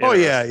 Oh,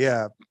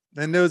 yeah.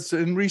 And there was,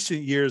 in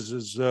recent years,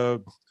 there's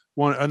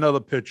another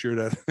pitcher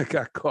that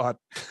got caught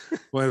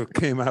when it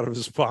came out of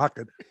his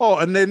pocket. Oh,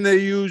 and then they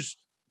use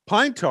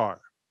pine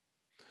tar.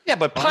 Yeah,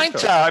 but pine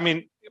tar,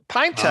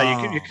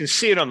 you can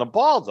see it on the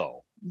ball,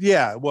 though.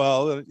 Yeah,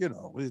 well,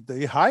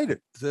 they hide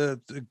it. They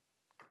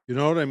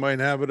might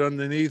have it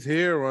underneath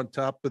here or on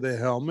top of their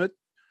helmet.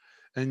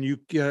 And you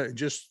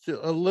just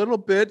a little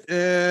bit.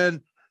 And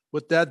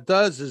what that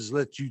does is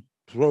let you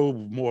throw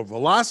more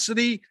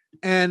velocity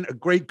and a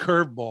great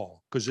curveball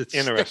because it's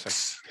interesting.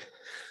 Sticks.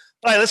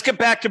 All right, let's get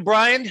back to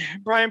Brian.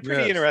 Brian,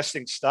 pretty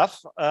interesting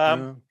stuff.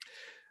 You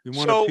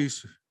want a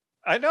piece?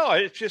 I know.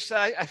 It's just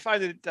I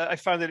find it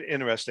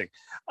interesting.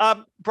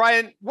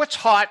 Brian, what's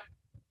hot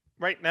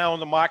right now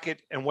in the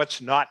market, and what's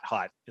not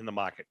hot in the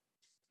market?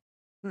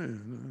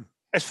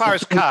 As far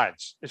as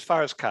cards.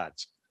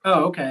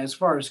 Oh, okay. As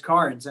far as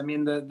cards,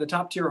 the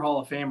top tier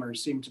Hall of Famers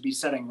seem to be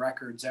setting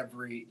records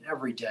every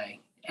day.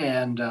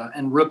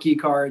 And rookie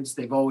cards,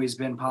 they've always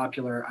been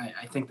popular.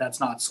 I think that's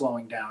not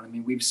slowing down. I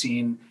mean, we've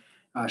seen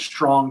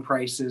strong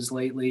prices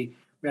lately.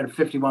 We had a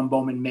 51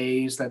 Bowman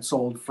Mays that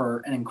sold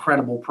for an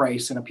incredible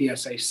price in a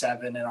PSA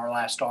 7 in our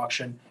last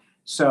auction.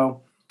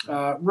 So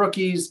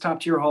rookies,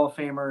 top tier Hall of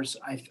Famers,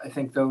 I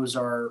think those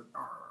are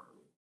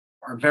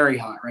very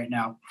hot right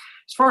now.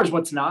 As far as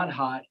what's not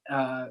hot,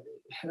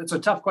 that's a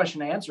tough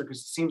question to answer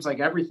because it seems like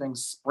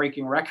everything's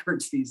breaking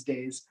records these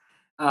days.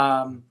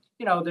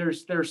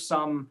 There's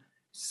some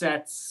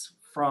sets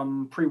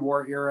from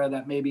pre-war era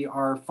that maybe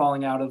are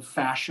falling out of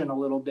fashion a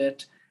little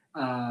bit.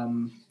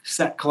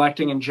 Set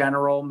collecting in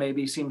general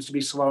maybe seems to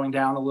be slowing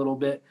down a little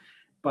bit,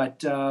 but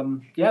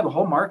the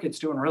whole market's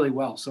doing really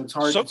well. So it's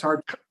hard. It's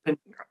hard.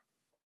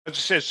 As I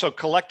said, so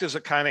collectors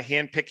are kind of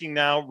handpicking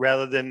now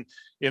rather than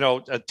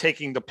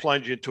taking the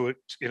plunge into a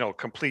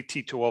complete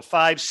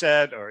T205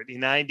 set or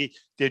E90.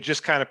 They're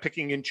just kind of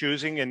picking and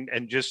choosing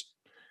and just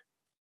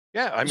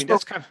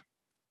that's kind of.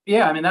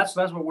 Yeah, I mean that's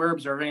what we're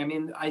observing. I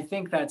mean, I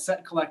think that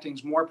set collecting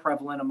is more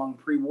prevalent among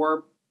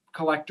pre-war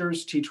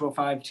collectors,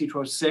 T205,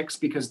 T206,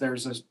 because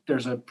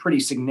there's a pretty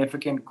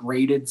significant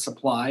graded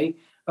supply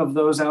of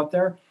those out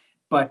there.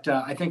 But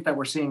I think that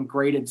we're seeing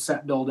graded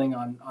set building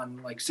on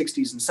like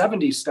 60s and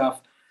 70s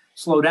stuff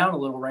slow down a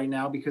little right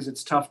now because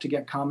it's tough to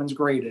get commons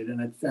graded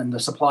and the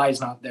supply is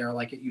not there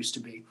like it used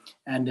to be,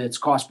 and it's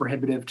cost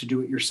prohibitive to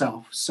do it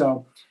yourself.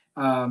 So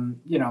I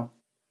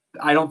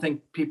don't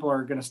think people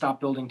are going to stop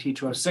building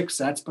T206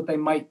 sets, but they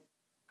might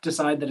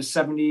decide that a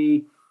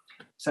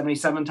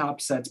 77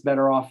 top set's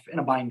better off in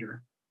a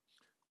binder.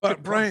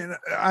 But Brian,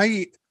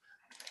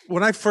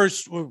 when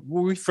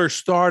we first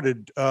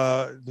started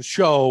the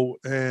show,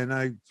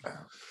 and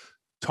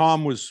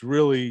Tom was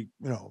really,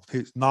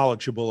 he's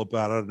knowledgeable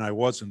about it, and I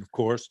wasn't, of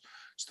course.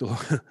 Still,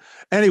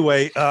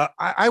 anyway,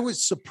 I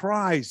was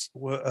surprised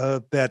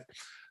that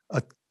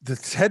the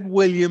Ted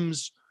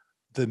Williams,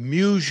 the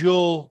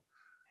Musial,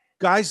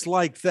 guys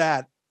like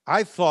that.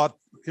 I thought,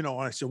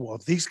 I said, well,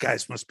 these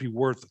guys must be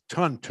worth a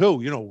ton too.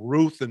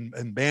 Ruth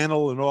and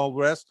Mantle and all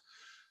the rest.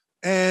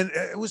 And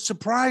I was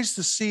surprised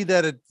to see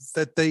that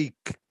they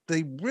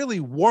really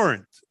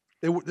weren't.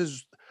 They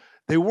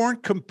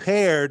weren't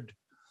compared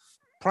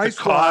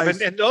price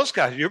wise. And those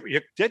guys, you're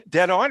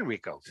dead on,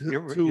 Rico.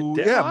 You're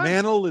dead on.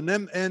 Mantle and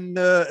them and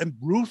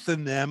Ruth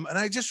and them. And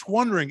I just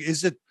wondering,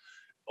 is it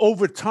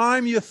over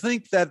time you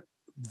think that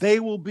they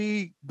will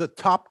be the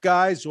top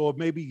guys, or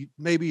maybe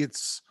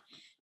it's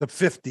the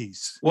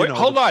 50s? Well,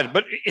 hold on,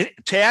 but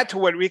to add to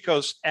what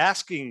Rico's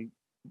asking,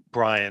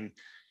 Brian.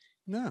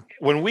 Yeah.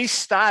 When we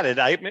started,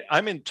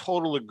 I'm in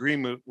total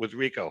agreement with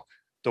Rico.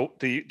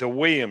 The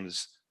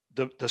Williams,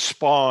 the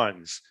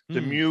Spawns, the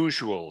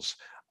Musials,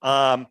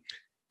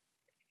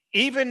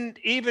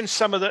 even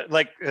some of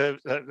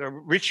the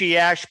Richie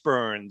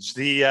Ashburns,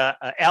 the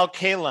Al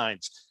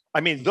Kalines.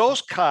 I mean,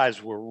 those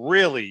cars were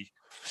really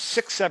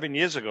 6-7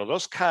 years ago.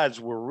 Those cars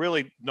were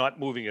really not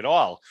moving at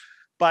all.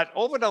 But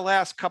over the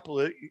last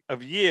couple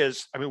of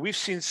years, I mean, we've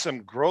seen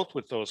some growth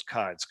with those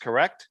cards.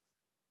 Correct?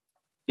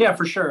 Yeah,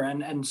 for sure.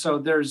 And so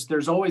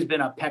there's always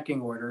been a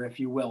pecking order, if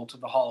you will, to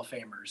the Hall of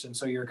Famers. And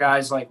so your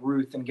guys like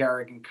Ruth and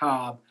Garrick and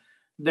Cobb,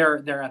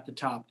 they're at the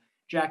top.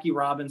 Jackie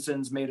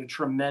Robinson's made a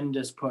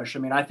tremendous push. I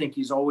mean, I think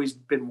he's always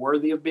been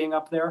worthy of being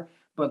up there,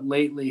 but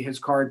lately his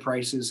card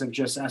prices have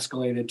just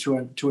escalated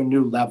to a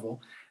new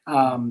level.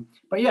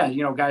 But yeah,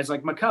 guys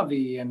like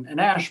McCovey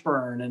and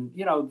Ashburn, and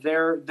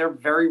they're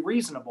very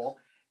reasonable.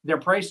 Their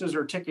prices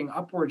are ticking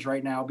upwards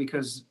right now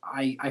because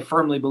I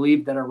firmly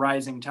believe that a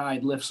rising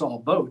tide lifts all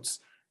boats.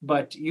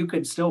 But you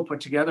could still put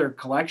together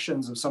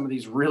collections of some of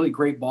these really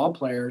great ball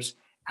players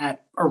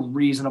at a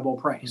reasonable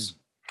price.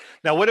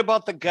 Now, what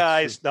about the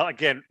guys? Now,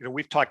 again,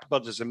 we've talked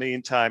about this a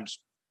million times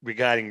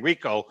regarding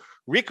Rico.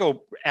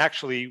 Rico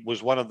actually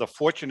was one of the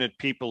fortunate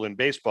people in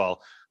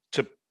baseball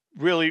to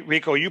really,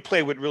 Rico, you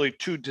play with really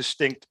two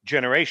distinct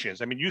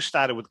generations. I mean, you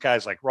started with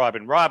guys like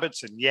Robin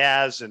Roberts and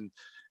Yaz and,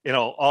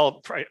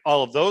 all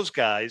of those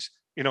guys,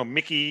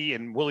 Mickey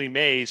and Willie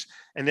Mays.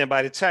 And then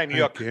by the time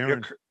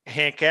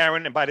Hank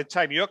Aaron, and by the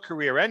time your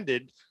career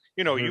ended,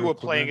 you were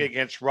playing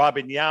against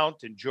Robin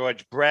Yount and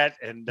George Brett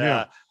and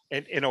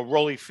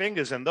Rolly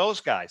Fingers and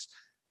those guys.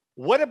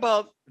 What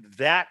about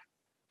that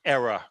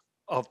era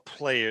of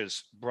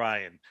players,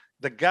 Brian?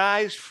 The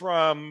guys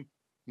from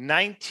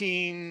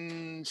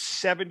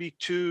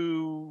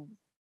 1972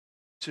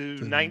 to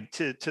the I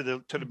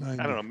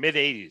don't know, mid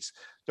 80s,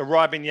 the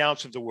Robin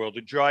Younts of the world,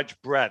 the George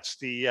Bretts,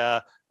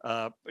 the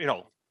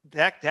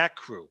that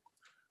crew,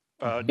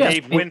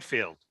 Dave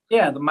Winfield.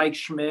 Yeah, the Mike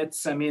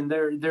Schmidts. I mean,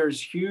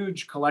 there's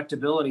huge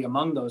collectability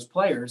among those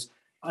players.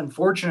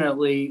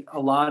 Unfortunately, a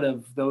lot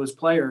of those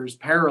players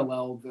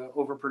parallel the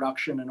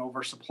overproduction and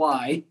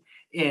oversupply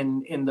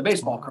in the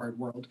baseball card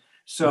world.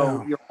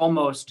 So you're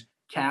almost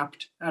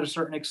capped at a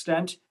certain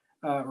extent,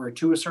 or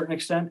to a certain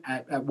extent,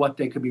 at what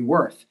they could be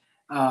worth.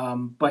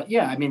 But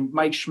yeah, I mean,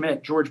 Mike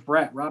Schmidt, George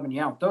Brett, Robin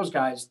Yount, those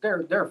guys,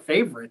 they're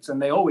favorites,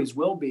 and they always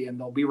will be, and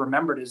they'll be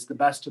remembered as the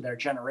best of their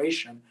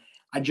generation.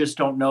 I just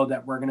don't know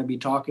that we're going to be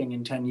talking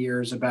in 10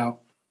 years about,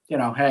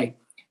 hey,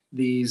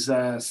 these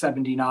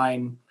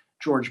 79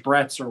 George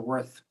Bretts are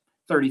worth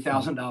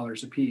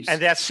 $30,000 a piece.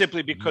 And that's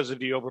simply because of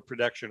the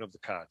overproduction of the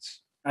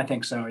cards. I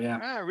think so,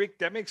 yeah. Rick,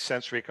 that makes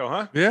sense, Rico,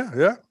 huh?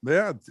 Yeah.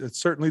 It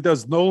certainly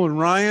does. Nolan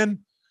Ryan,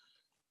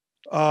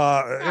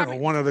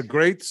 one of the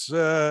greats.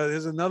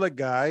 There's another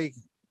guy.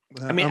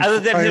 Other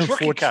than his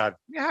rookie card.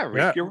 Yeah,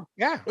 Rick.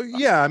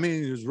 Yeah. I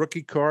mean, his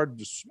rookie card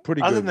was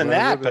pretty other good. Than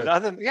that,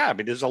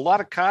 but there's a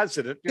lot of cards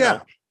that,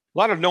 a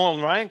lot of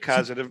Nolan Ryan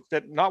cards that are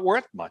not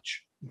worth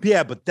much.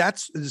 Yeah, but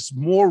there's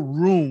more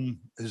room,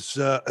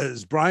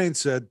 as Brian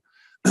said,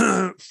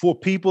 for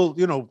people,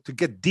 to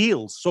get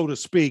deals, so to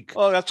speak.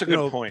 Oh, that's a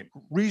good point.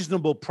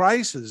 Reasonable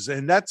prices,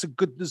 and this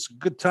is a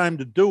good time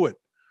to do it.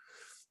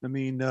 I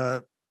mean,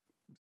 I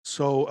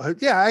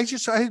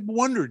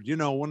wondered,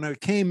 when I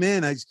came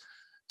in,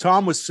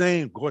 Tom was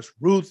saying, of course,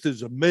 Ruth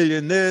is $1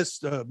 million.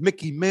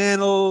 Mickey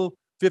Mantle,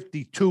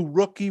 52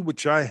 rookie,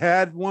 which I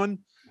had one,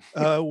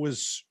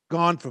 was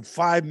gone for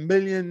 $5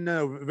 million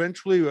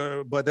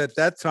eventually, but at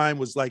that time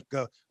was like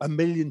 $1.2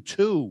 million.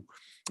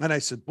 And I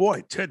said,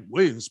 boy, Ted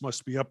Williams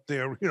must be up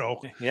there,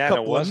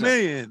 couple of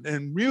million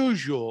and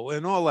Musial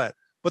and all that.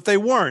 But they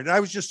weren't.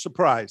 I was just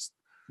surprised.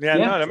 That's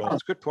a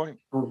good point.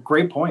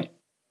 Great point.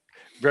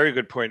 Very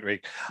good point,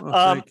 Rick.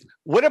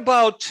 What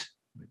about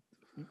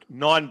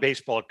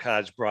non-baseball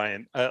cards,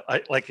 Brian?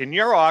 Like in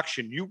your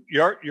auction,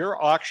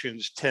 your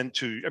auctions tend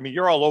to,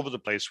 you're all over the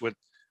place with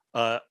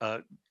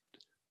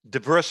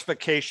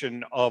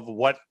diversification of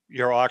what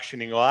you're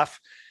auctioning off.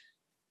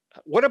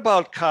 What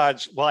about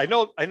cards? Well,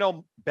 I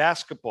know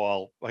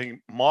basketball,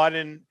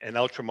 modern and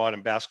ultra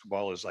modern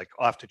basketball is like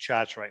off the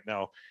charts right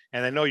now.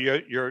 And I know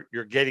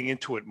you're getting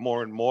into it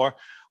more and more.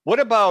 What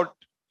about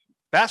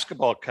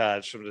basketball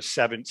cards from the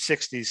 60s,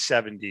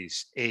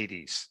 70s,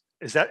 80s?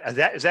 Is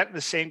that in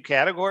the same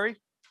category?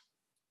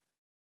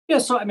 Yeah,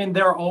 so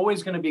they're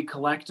always going to be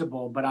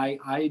collectible, but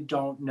I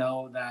don't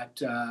know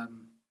that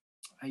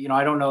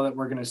I don't know that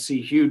we're going to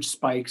see huge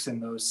spikes in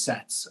those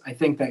sets. I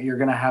think that you're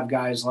going to have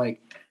guys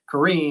like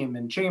Kareem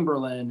and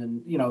Chamberlain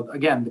and,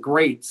 again, the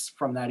greats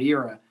from that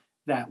era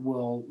that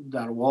will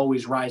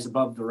always rise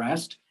above the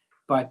rest.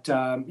 But,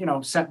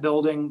 set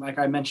building, like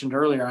I mentioned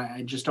earlier,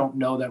 I just don't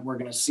know that we're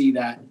going to see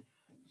that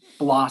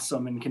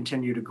blossom and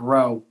continue to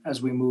grow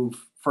as we move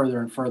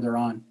further and further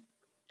on.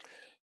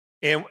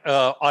 And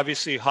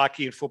obviously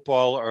hockey and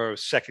football are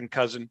second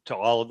cousin to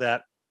all of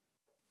that.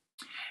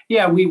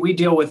 Yeah, we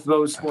deal with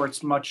those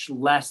sports much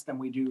less than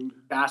we do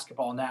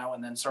basketball now,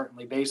 and then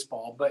certainly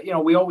baseball. But,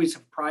 we always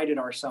have prided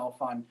ourselves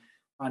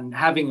on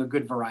having a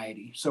good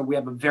variety. So we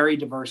have a very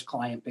diverse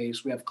client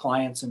base. We have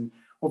clients in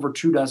over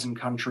 24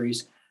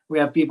 countries. We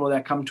have people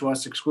that come to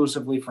us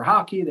exclusively for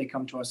hockey. They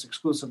come to us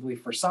exclusively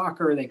for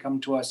soccer. They come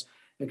to us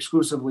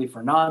exclusively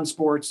for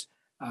non-sports,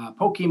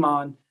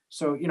 Pokemon.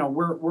 So,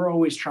 we're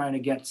always trying to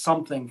get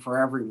something for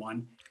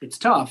everyone. It's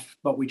tough,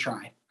 but we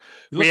try.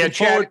 We had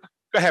Chad.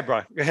 Go ahead,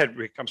 Brian. Go ahead,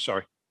 Rick. I'm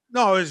sorry.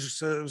 No, I was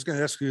going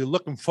to ask you,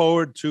 looking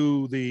forward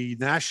to the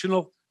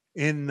National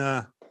in...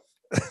 I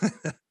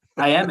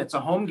am. It's a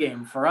home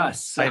game for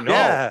us. So. I know.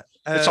 Yeah.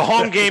 It's a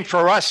home game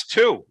for us,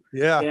 too.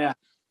 Yeah.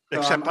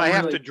 Except I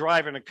have to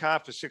drive in a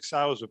car for 6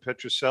 hours with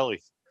Petroselli.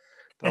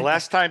 The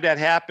last time that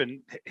happened,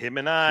 him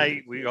and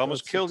I, we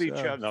almost killed each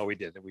other. No, we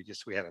didn't. We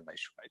had a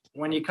nice ride.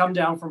 When you come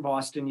down from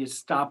Boston, you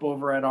stop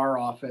over at our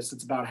office.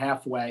 It's about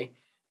halfway.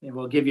 And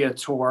we'll give you a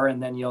tour,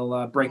 and then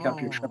you'll break up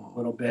your trip a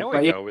little bit.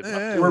 We're going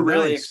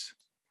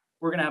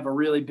to have a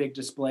really big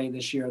display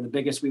this year, the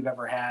biggest we've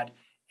ever had.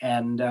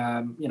 And,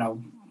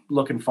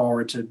 looking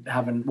forward to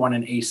having one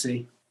in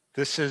AC.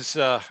 This is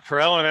for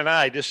Ellen and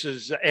I. This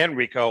is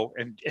Enrico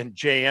and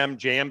JM.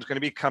 JM's going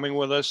to be coming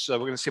with us. We're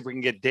going to see if we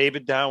can get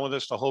David down with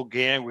us, the whole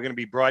gang. We're going to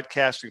be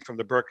broadcasting from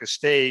the Burka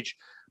stage,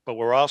 but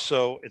we're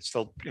also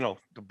the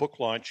book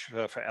launch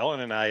for Ellen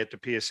and I at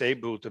the PSA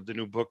booth of the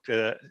new book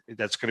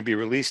that's going to be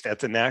released at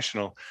the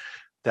National.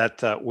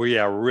 That we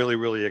are really,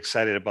 really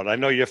excited about. I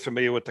know you're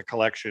familiar with the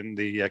collection,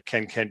 the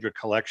Ken Kendrick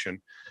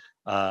collection,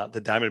 the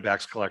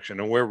Diamondbacks collection,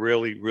 and we're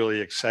really, really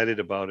excited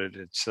about it.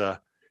 It's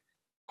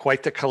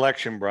quite the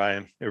collection,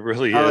 Brian. It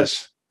really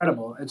is.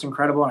 It's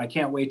incredible. And I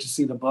can't wait to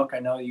see the book. I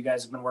know you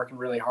guys have been working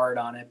really hard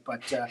on it,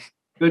 but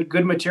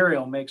good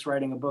material makes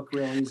writing a book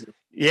real easy.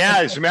 Yeah.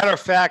 As a matter of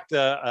fact,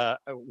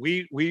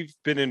 we've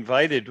been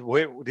invited.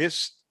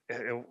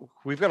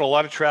 We've got a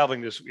lot of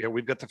traveling this year.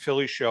 We've got the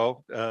Philly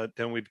show.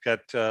 Then we've got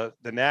the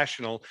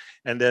National.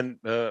 And then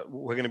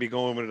we're going to be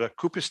going over to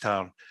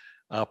Cooperstown.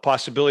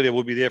 Possibility that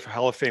we'll be there for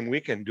Hall of Fame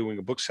weekend doing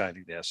a book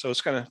signing there. So this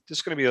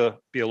is going to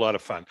be a lot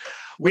of fun.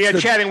 We are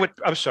chatting with.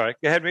 I'm sorry.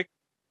 Go ahead, Rick.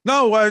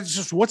 No, it's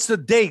just what's the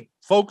date?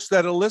 Folks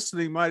that are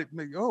listening might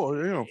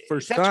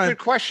first time. That's a good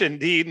question.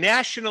 The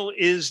National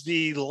is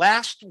the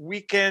last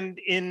weekend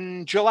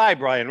in July,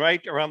 Brian.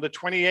 Right around the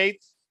 28th.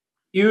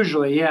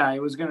 Usually, yeah. I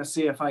was going to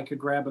see if I could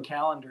grab a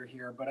calendar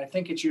here, but I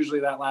think it's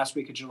usually that last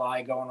week of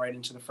July going right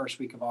into the first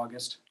week of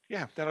August.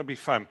 Yeah, that'll be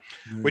fun.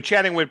 Mm-hmm. We're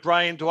chatting with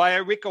Brian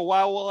Dwyer. Rico,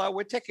 while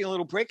we're taking a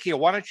little break here,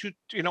 why don't you,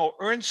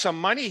 earn some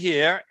money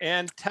here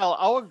and tell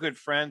our good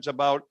friends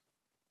about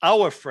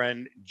our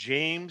friend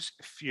James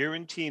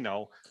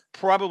Fiorentino,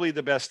 probably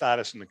the best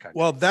artist in the country.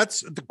 Well,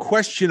 that's the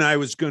question I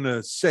was going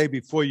to say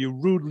before you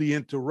rudely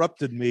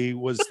interrupted me,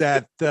 was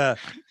that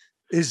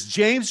is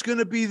James going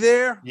to be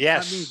there?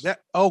 Yes. I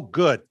mean,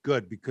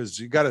 good, because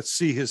you got to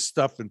see his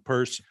stuff in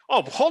person.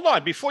 Oh, hold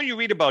on. Before you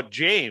read about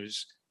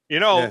James,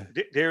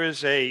 there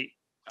is I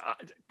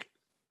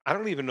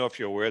don't even know if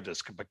you're aware of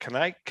this, but can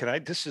I,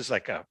 this is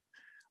like a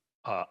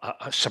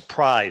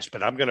surprise,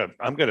 but I'm going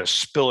to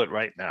spill it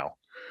right now.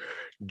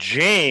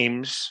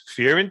 James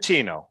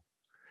Fiorentino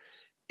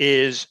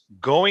is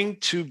going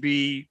to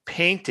be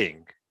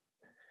painting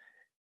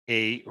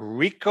a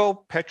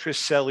Rico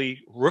Petrocelli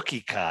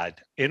rookie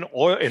card in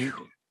oil, and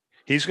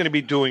he's going to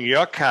be doing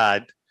your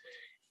card,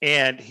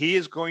 and he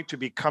is going to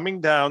be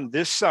coming down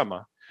this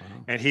summer,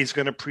 and he's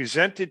going to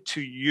present it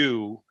to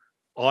you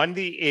on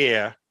the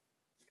air,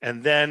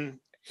 and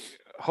then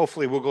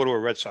hopefully we'll go to a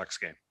Red Sox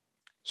game.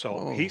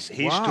 So he's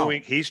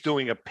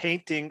doing a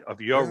painting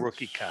of your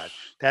rookie card.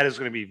 That is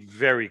going to be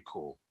very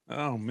cool.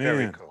 Oh man,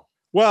 very cool.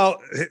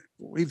 Well,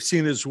 we've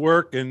seen his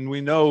work and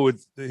we know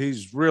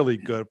he's really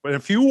good. But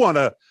if you want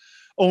to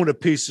own a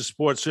piece of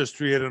sports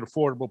history at an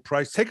affordable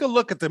price, take a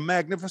look at the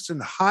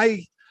magnificent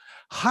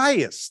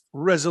highest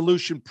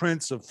resolution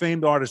prints of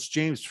famed artist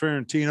James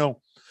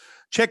Fiorentino.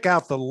 Check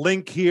out the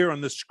link here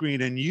on the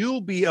screen, and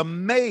you'll be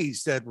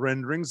amazed at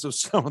renderings of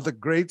some of the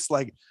greats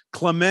like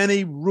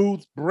Clemente,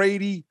 Ruth,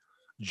 Brady,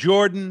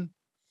 Jordan,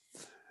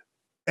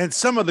 and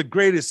some of the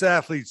greatest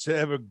athletes to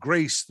ever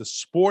grace the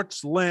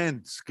sports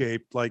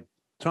landscape, like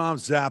Tom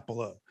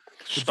Zappola.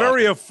 The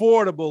very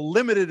affordable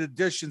limited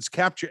editions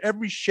capture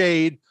every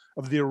shade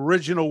of the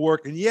original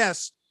work. And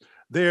yes,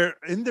 they're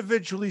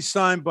individually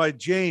signed by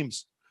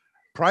James.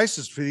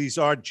 Prices for these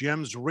art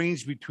gems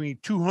range between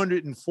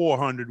 $200 and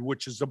 $400,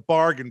 which is a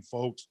bargain,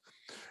 folks,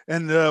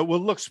 and will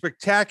look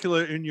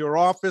spectacular in your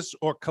office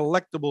or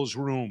collectibles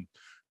room.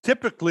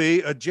 Typically,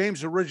 a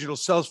James original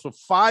sells for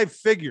 5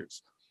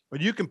 figures,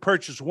 but you can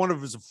purchase one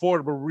of his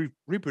affordable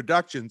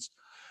reproductions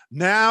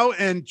now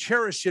and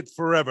cherish it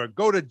forever.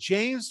 Go to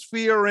James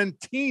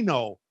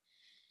Fiorentino,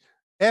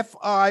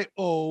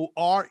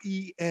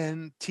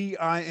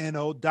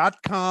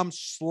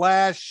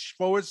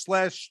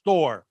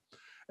 FIORENTINO.com//store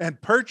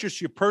and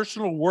purchase your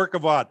personal work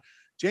of art.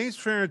 James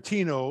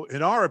Fiorentino,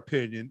 in our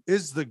opinion,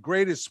 is the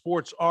greatest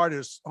sports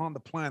artist on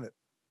the planet.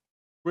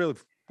 Really,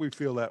 we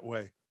feel that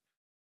way.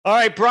 All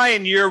right,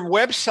 Brian, your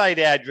website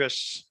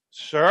address,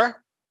 sir?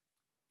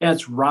 Yeah,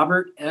 it's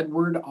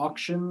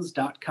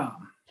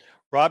robertedwardauctions.com.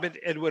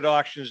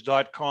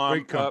 robertedwardauctions.com.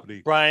 Great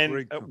company. Brian,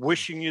 Great company.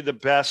 Wishing you the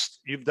best.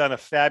 You've done a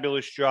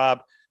fabulous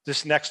job.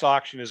 This next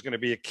auction is going to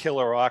be a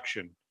killer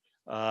auction.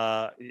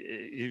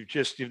 You've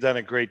done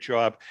a great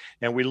job,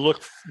 and we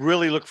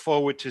really look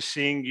forward to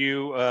seeing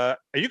you. Are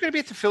you going to be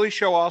at the Philly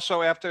show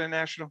also after the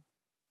National?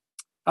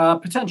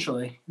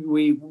 Potentially.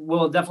 We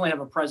will definitely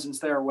have a presence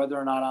there. Whether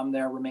or not I'm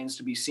there remains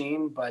to be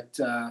seen, but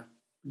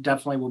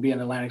definitely will be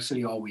in Atlantic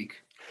City all week.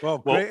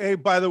 Well, hey,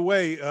 by the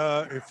way,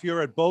 if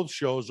you're at both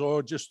shows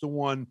or just the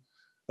one,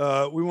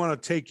 we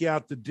want to take you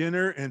out to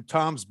dinner, and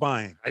Tom's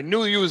buying. I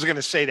knew you was going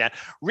to say that.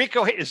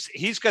 Rico,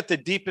 he's got the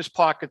deepest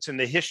pockets in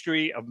the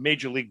history of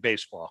Major League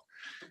Baseball.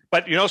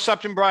 But you know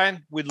something,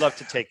 Brian? We'd love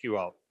to take you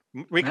out.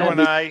 Rico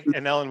and I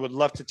and Ellen would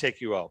love to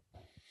take you out.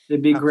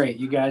 It'd be great.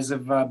 You guys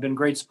have been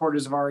great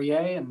supporters of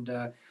REA, and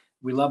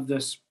we love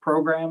this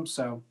program,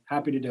 so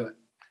happy to do it.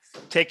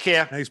 Take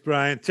care. Thanks,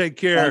 Brian. Take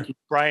care.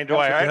 Brian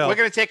Dwyer. All right, we're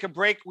going to take a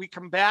break. We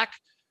come back.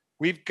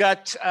 We've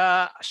got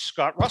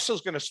Scott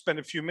Russell's going to spend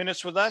a few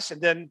minutes with us, and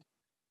then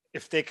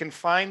if they can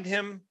find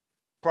him,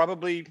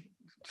 probably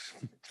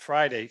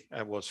Friday.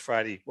 It's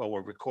Friday while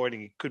we're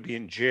recording. He could be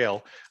in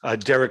jail.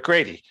 Derek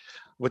Grady.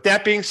 With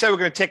that being said, we're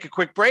going to take a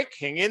quick break.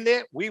 Hang in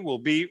there. We will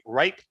be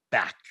right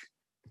back.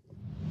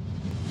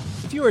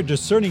 If you're a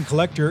discerning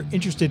collector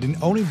interested in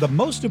owning the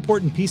most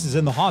important pieces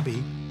in the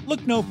hobby,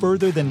 look no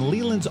further than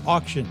Leland's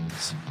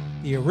Auctions.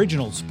 The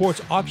original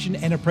sports auction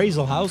and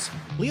appraisal house,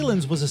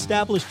 Leland's was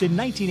established in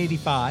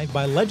 1985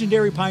 by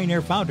legendary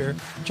Pioneer founder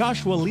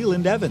Joshua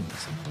Leland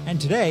Evans. And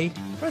today,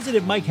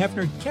 President Mike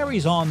Hefner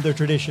carries on their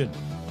tradition.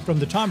 From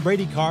the Tom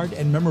Brady card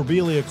and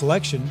memorabilia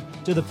collection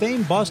to the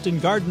famed Boston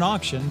Garden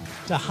auction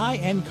to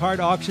high-end card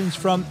auctions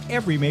from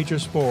every major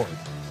sport,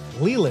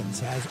 Leland's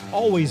has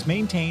always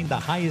maintained the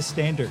highest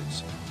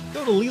standards.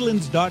 Go to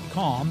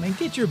Lelands.com and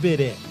get your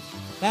bid in.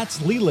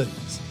 That's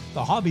Leland's,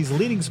 the hobby's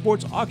leading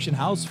sports auction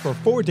house for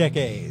 4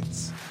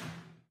 decades.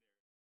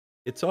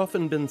 It's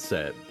often been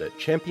said that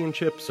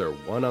championships are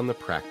won on the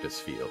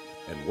practice field,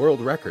 and world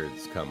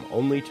records come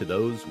only to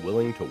those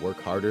willing to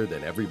work harder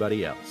than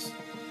everybody else.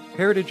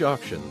 Heritage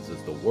Auctions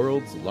is the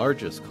world's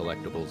largest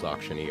collectibles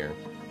auctioneer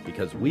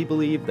because we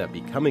believe that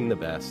becoming the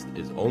best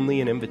is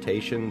only an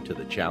invitation to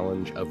the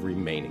challenge of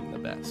remaining the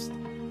best.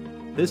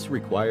 This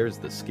requires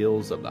the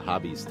skills of the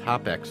hobby's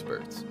top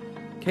experts,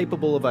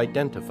 capable of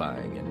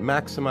identifying and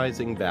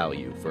maximizing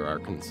value for our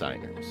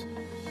consigners.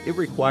 It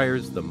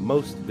requires the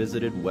most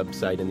visited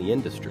website in the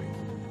industry,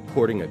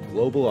 courting a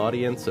global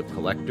audience of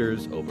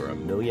collectors over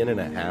 1.5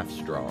 million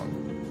strong.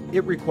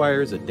 It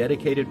requires a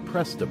dedicated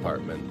press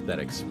department that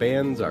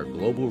expands our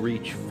global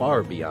reach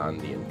far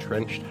beyond the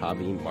entrenched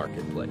hobby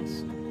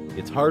marketplace.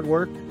 It's hard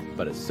work,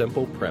 but a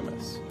simple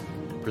premise.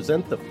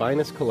 Present the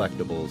finest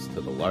collectibles to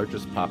the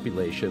largest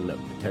population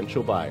of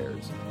potential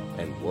buyers,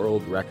 and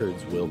world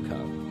records will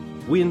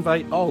come. We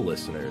invite all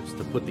listeners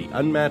to put the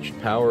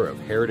unmatched power of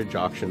Heritage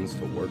Auctions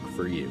to work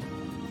for you.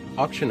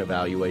 Auction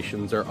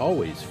evaluations are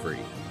always free,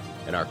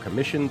 and our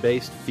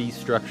commission-based fee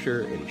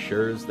structure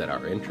ensures that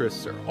our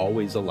interests are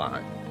always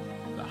aligned.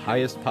 The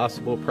highest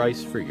possible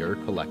price for your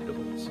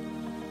collectibles.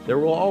 There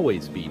will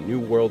always be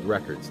new world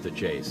records to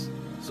chase,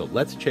 so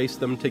let's chase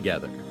them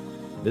together.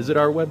 Visit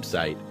our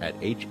website at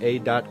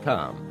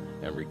ha.com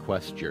and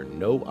request your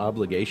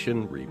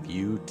no-obligation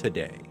review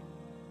today.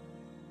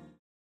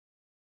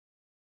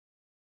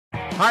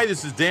 Hi,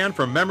 this is Dan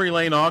from Memory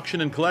Lane Auction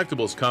and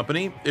Collectibles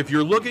Company. If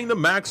you're looking to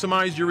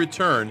maximize your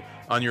return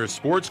on your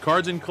sports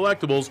cards and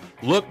collectibles,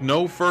 look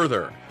no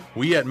further.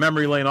 We at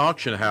Memory Lane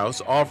Auction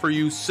House offer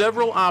you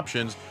several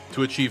options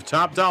to achieve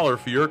top dollar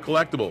for your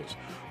collectibles.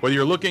 Whether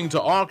you're looking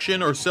to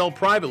auction or sell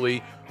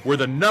privately, we're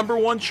the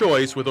 #1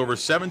 choice with over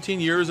 17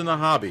 years in the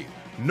hobby.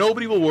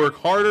 Nobody will work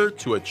harder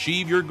to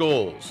achieve your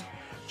goals.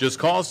 Just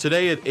call us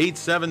today at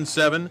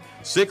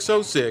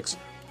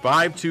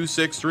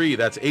 877-606-5263.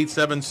 That's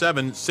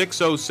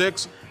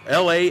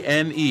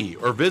 877-606-LANE.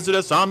 Or visit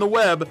us on the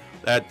web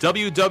at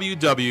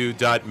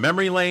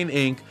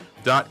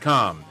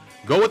www.memorylaneinc.com.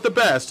 Go with the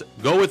best.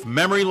 Go with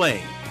Memory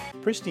Lane.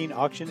 Pristine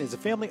Auction is a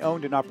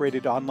family-owned and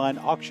operated online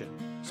auction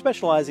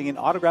specializing in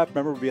autographed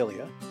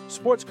memorabilia,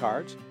 sports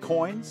cards,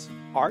 coins,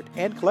 art,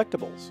 and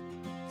collectibles.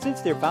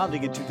 Since their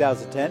founding in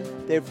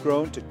 2010, they've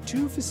grown to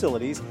 2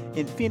 facilities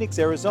in Phoenix,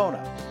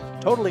 Arizona,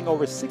 totaling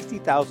over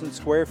 60,000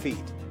 square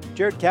feet.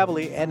 Jared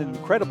Cavalier and an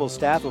incredible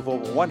staff of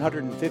over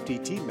 150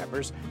 team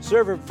members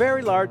serve a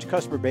very large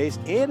customer base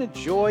and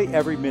enjoy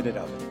every minute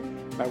of it.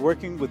 By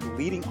working with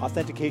leading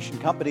authentication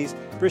companies,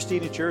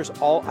 Pristine ensures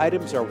all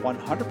items are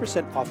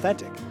 100%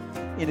 authentic.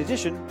 In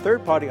addition,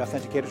 third-party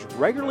authenticators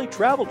regularly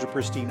travel to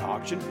Pristine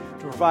Auction to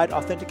provide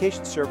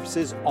authentication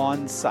services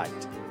on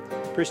site.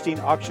 Pristine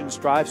Auction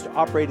strives to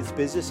operate its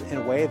business in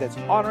a way that's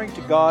honoring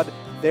to God,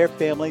 their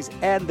families,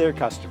 and their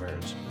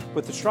customers.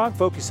 With a strong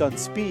focus on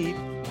speed,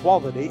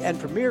 quality, and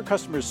premier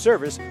customer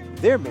service,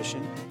 their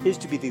mission is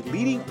to be the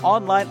leading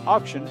online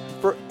auction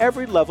for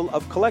every level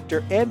of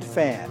collector and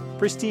fan.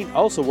 Pristine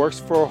also works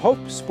for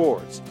Hope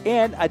Sports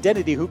and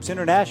Identity Hoops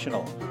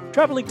International,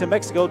 traveling to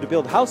Mexico to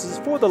build houses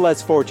for the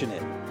less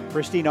fortunate.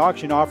 Pristine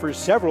Auction offers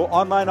several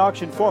online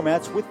auction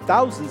formats with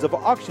thousands of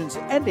auctions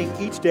ending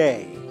each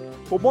day.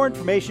 For more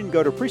information,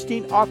 go to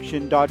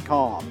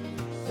pristineauction.com.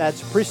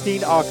 That's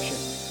Pristine Auction,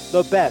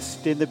 the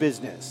best in the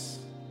business.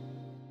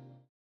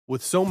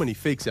 With so many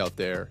fakes out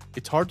there,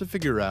 it's hard to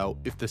figure out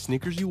if the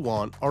sneakers you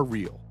want are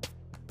real.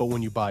 But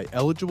when you buy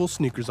eligible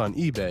sneakers on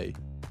eBay,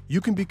 you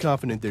can be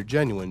confident they're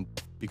genuine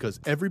because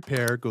every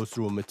pair goes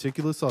through a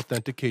meticulous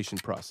authentication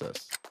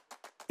process.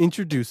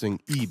 Introducing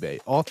eBay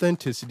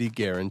Authenticity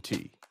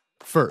Guarantee.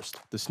 First,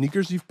 the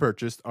sneakers you've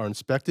purchased are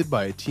inspected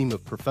by a team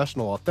of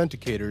professional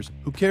authenticators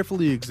who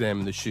carefully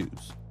examine the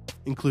shoes,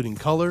 including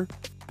color,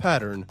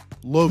 pattern,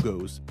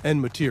 logos, and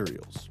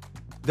materials.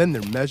 Then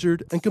they're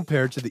measured and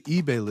compared to the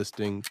eBay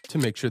listing to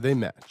make sure they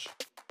match.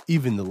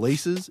 Even the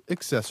laces,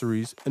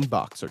 accessories, and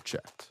box are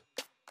checked.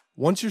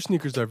 Once your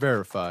sneakers are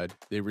verified,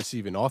 they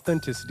receive an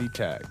authenticity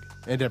tag,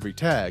 and every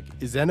tag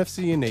is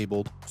NFC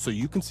enabled so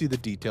you can see the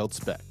detailed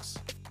specs.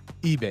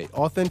 eBay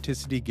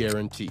Authenticity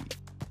Guarantee.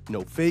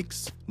 No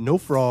fakes, no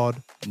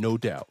fraud, no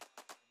doubt.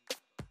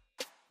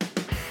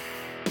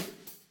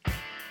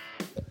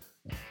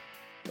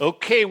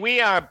 Okay, we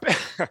are.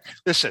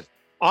 Listen,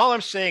 all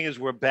I'm saying is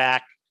we're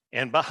back,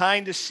 and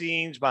behind the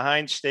scenes,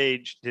 behind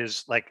stage,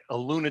 there's like a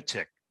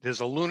lunatic. There's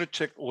a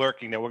lunatic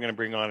lurking that we're going to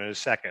bring on in a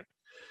second.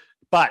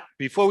 But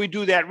before we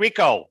do that,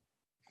 Rico,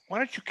 why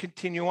don't you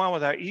continue on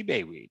with our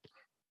eBay read?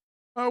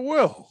 I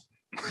will.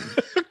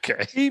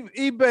 Okay.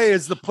 eBay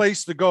is the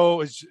place to go.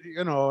 As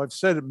you know, I've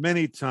said it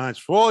many times,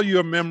 for all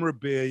your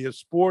memorabilia,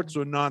 sports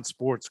or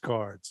non-sports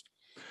cards,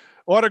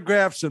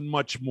 autographs, and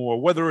much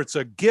more. Whether it's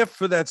a gift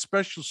for that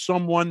special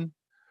someone.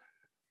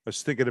 I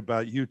was thinking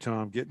about you,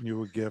 Tom, getting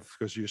you a gift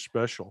because you're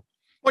special.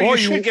 Well, you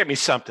should get me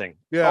something.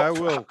 Yeah, I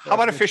will. How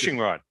about a fishing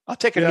rod? I'll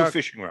take a new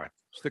fishing rod.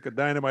 Stick of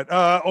dynamite.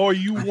 Or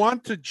you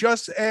want to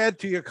just add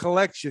to your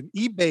collection.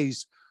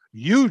 eBay's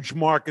huge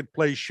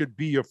marketplace should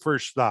be your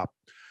first stop.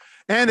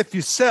 And if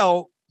you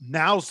sell,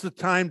 now's the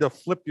time to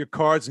flip your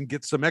cards and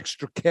get some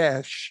extra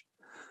cash.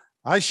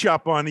 I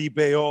shop on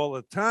eBay all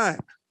the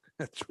time.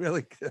 That's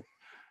really good.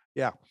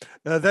 Yeah,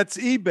 that's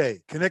eBay,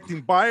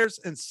 connecting buyers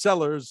and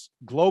sellers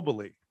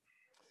globally.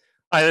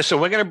 All right, so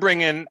we're going to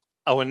bring in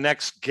our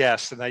next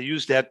guest, and I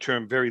use that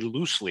term very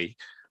loosely.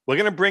 We're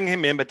going to bring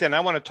him in, but then I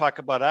want to talk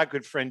about our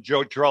good friend,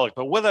 Joe Drolick.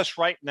 But with us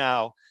right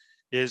now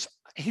is,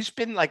 he's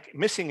been like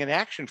missing in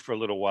action for a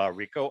little while,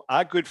 Rico,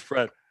 our good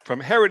friend from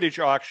Heritage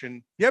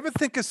Auction. You ever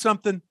think of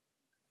something?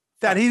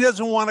 that he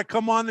doesn't want to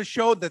come on the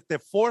show, that they're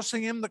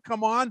forcing him to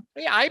come on?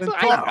 Yeah, I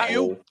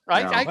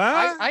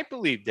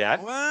believe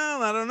that.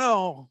 Well, I don't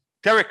know.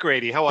 Derek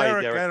Grady, how are you,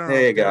 Derek, Derek? I don't know.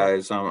 Hey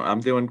guys, I'm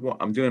doing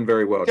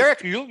very well. Derek,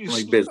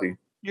 Just busy.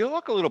 You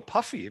look a little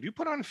puffy. Have you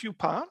put on a few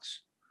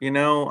pounds?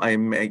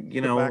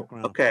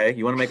 Okay,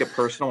 you want to make it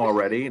personal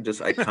already?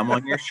 I come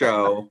on your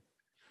show,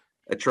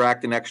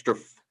 attract an extra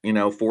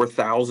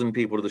 4,000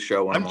 people to the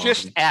show. I'm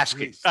just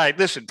asking. All right,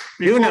 listen.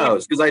 Who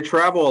knows? Because I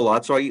travel a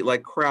lot, so I eat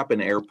like crap in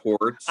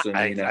airports.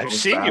 And I've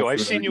seen you.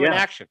 I've seen you in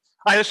action.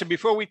 All right, listen.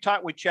 Before we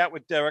chat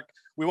with Derek.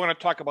 We want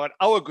to talk about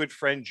our good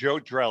friend Joe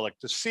Drellick.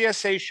 The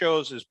CSA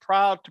Shows is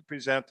proud to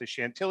present the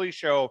Chantilly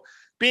Show,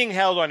 being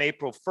held on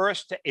April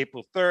 1st to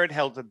April 3rd,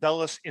 held at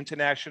Dulles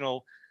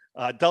Expo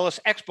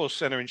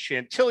Center in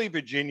Chantilly,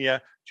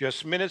 Virginia,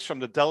 just minutes from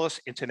the Dulles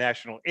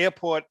International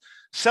Airport.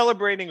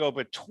 Celebrating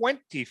over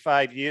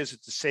 25 years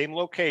at the same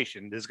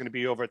location. There's going to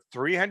be over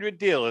 300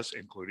 dealers,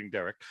 including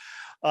Derek,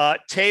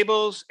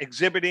 tables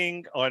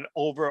exhibiting on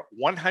over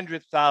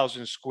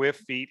 100,000 square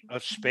feet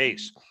of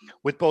space.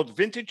 With both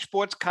vintage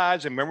sports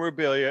cards and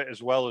memorabilia,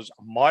 as well as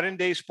modern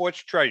day sports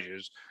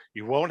treasures,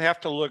 you won't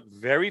have to look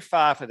very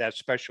far for that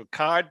special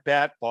card,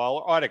 bat, ball,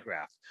 or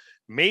autograph.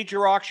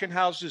 Major auction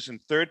houses and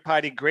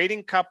third-party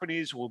grading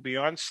companies will be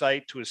on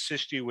site to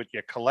assist you with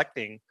your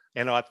collecting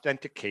and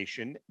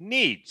authentication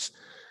needs.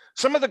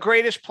 Some of the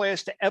greatest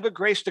players to ever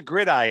grace the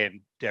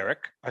gridiron,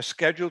 Derek, are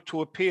scheduled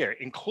to appear,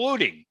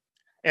 including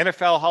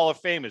NFL Hall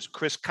of Famers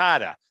Chris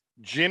Carter,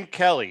 Jim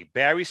Kelly,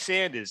 Barry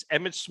Sanders,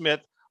 Emmitt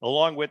Smith,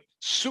 along with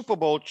Super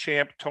Bowl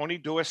champ Tony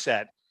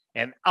Dorsett,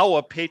 and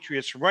our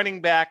Patriots running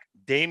back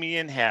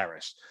Damian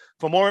Harris.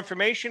 For more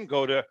information,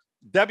 go to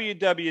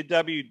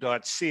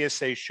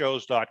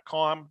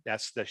www.csashows.com.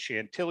 That's the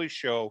Chantilly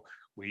Show,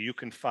 where you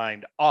can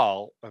find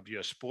all of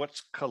your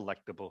sports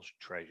collectibles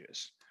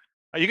treasures.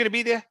 Are you going to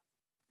be there?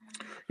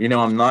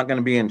 I'm not going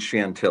to be in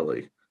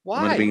Chantilly.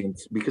 Why?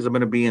 Because I'm going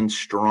to be in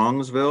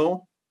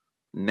Strongsville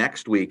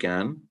next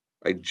weekend.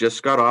 I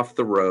just got off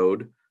the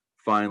road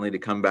finally to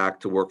come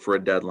back to work for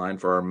a deadline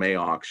for our May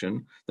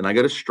auction. Then I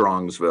go to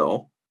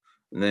Strongsville.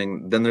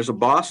 And then there's a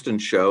Boston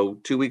show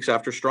 2 weeks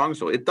after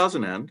Strongsville. It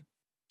doesn't end.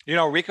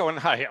 Rico and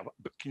I,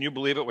 can you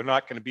believe it? We're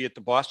not going to be at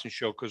the Boston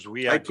show because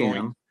we are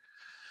going.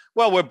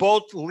 Well, we're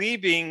both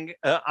leaving.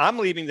 I'm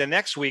leaving the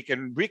next week.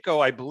 And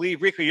Rico,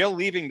 you're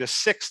leaving the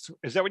 6th.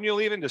 Is that when you're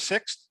leaving, the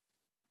 6th?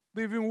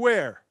 Leaving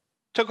where?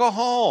 To go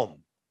home.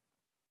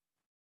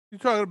 You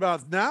talking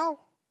about now?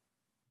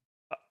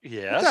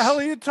 Yes. What the hell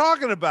are you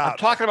talking about? I'm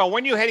talking about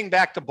when you're heading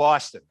back to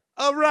Boston.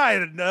 All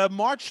right.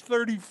 March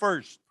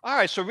 31st. All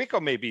right. So Rico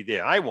may be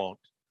there. I won't.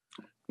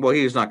 Well,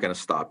 he's not going to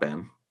stop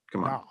in.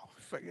 Come on. No.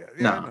 I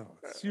know.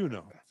 You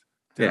know.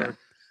 Yeah.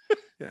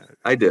 Yeah.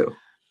 I do.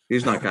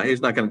 He's not going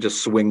to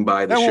just swing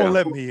by the show. They won't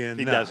let me in.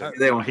 He doesn't.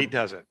 He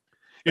doesn't.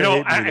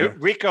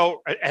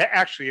 Rico,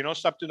 actually,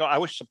 something. I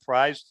was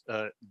surprised,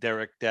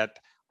 Derek, that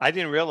I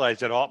didn't realize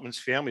that Altman's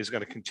family is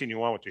going to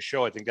continue on with the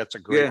show. I think that's a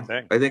great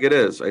thing. I think it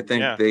is. I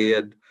think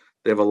they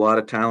have a lot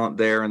of talent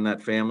there in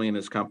that family and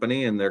his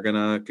company, and they're going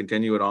to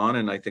continue it on.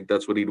 And I think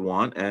that's what he'd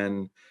want.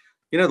 And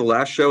the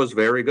last show is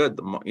very good.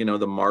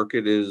 The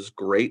market is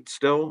great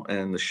still,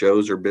 and the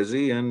shows are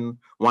busy. And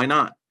why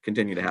not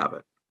continue to have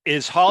it?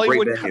 Is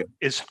Hollywood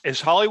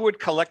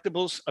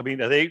Collectibles? I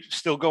mean, are they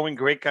still going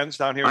great guns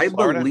down here in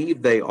Florida? I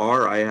believe they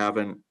are. I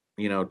haven't,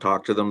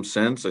 talked to them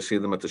since. I see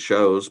them at the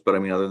shows, but I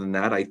mean, other than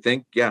that, I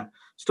think,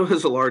 still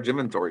has a large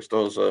inventory.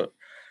 Still has a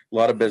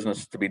lot of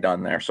business to be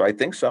done there. So I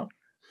think so.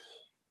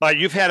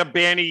 You've had a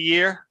banner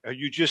year.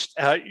 You just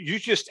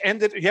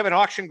ended. You have an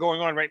auction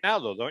going on right now,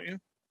 though, don't you?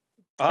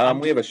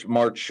 We have a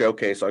March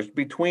showcase.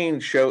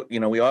 Between show,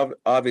 we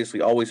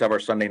obviously always have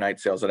our Sunday night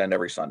sales that end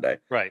every Sunday.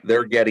 Right.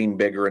 They're getting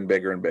bigger and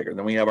bigger and bigger.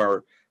 Then we have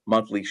our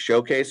monthly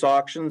showcase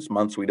auctions.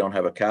 Months we don't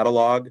have a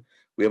catalog.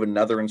 We have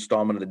another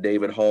installment of the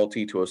David Hall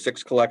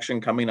T206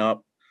 collection coming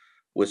up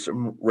with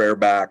some rare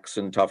backs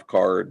and tough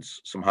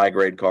cards, some high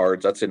grade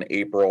cards. That's in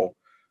April.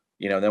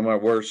 Then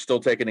we're still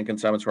taking in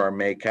consignments for our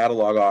May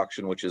catalog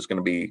auction, which is going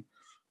to be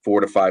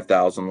 4,000 to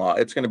 5,000 lot.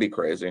 It's going to be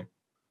crazy.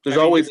 There's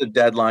always a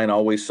deadline,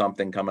 always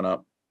something coming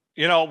up.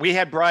 We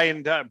had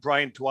Brian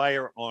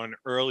Dwyer on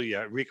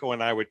earlier. Rico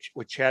and I were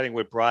chatting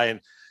with Brian,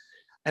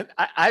 and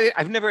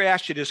I've never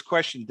asked you this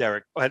question,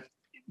 Derek, but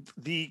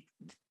the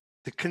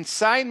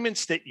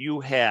consignments that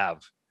you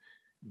have,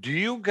 do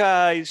you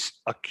guys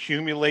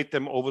accumulate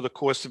them over the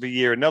course of a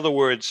year? In other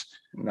words,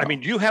 No. I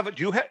mean, do you have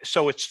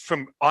so it's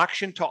from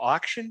auction to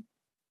auction?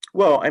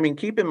 Well, I mean,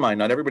 keep in mind,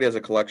 not everybody has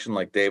a collection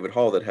like David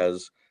Hall that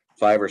has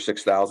 5,000 or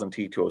 6,000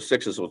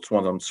 T206s, which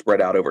one of them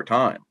spread out over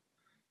time.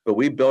 But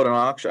we built an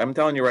auction. I'm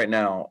telling you right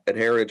now, at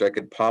Heritage, I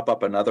could pop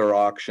up another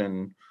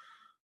auction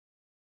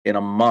in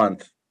a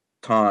month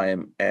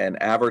time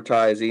and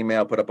advertise,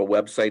 email, put up a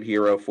website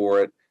hero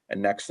for it.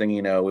 And next thing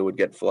you know, we would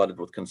get flooded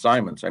with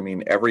consignments. I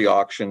mean, every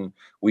auction,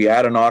 we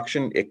add an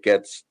auction, it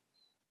gets,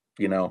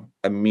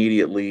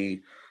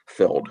 immediately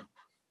filled.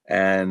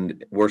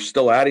 And we're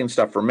still adding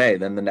stuff for May.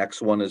 Then the next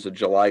one is a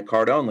July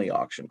card only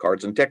auction,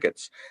 cards and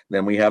tickets.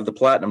 Then we have the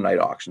Platinum Night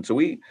auction. So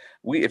we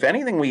if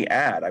anything we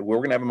add, we're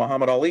going to have a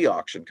Muhammad Ali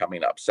auction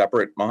coming up,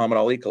 separate Muhammad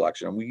Ali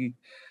collection. And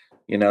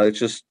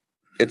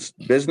it's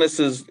business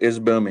is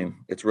booming.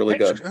 It's really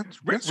good.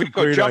 That's a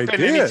great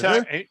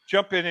idea.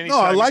 Jump in anytime.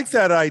 No, I like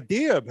that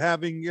idea of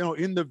having,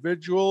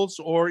 individuals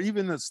or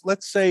even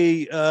let's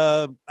say,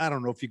 I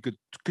don't know if you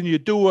can you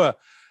do a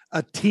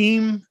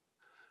team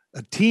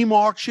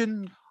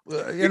auction?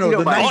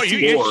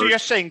 You're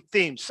saying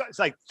themes. It's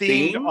like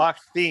themed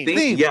auction.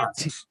 Theme, yeah.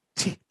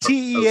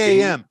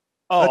 TEAM.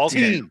 Oh,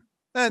 okay. Team.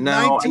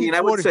 No,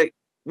 I would say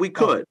we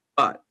could,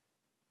 but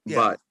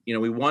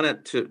we want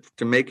it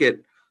to make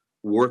it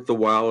worth the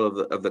while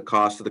of the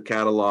cost of the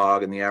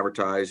catalog and the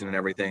advertising and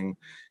everything.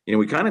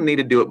 We kind of need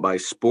to do it by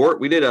sport.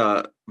 We did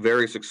a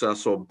very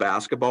successful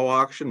basketball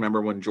auction.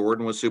 Remember when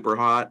Jordan was super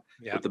hot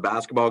with the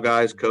basketball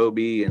guys,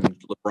 Kobe and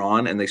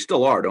LeBron, and they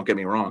still are, don't get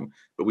me wrong,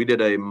 but we did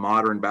a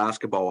modern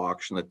basketball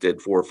auction that did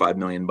 $4 or $5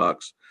 million. Yeah.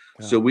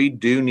 So we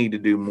do need to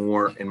do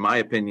more, in my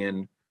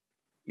opinion,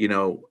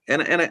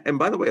 and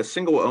by the way, a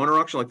single owner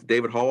auction like the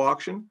David Hall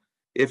auction,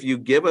 if you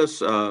give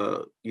us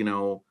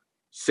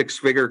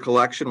six-figure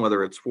collection,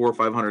 whether it's $400,000 or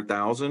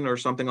 $500,000 or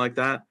something like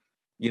that,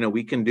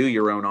 we can do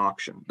your own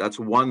auction. That's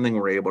one thing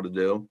we're able to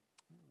do,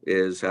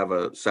 is have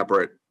a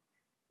separate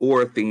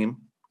or a theme.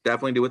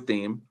 Definitely do a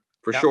theme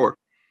for sure.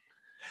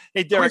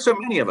 Hey, Derek, so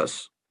many of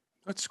us.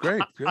 That's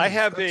great. I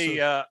have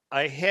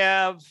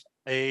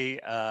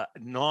a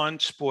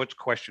non-sports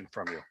question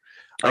from you.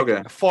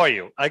 Okay. For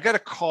you, I got a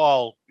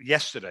call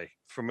yesterday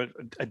from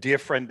a dear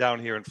friend down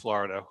here in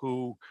Florida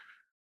who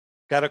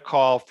got a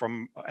call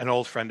from an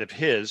old friend of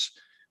his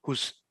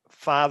whose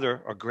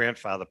father or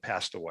grandfather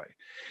passed away.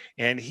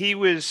 And he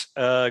was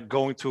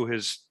going through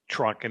his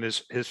trunk, and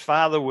his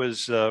father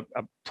was a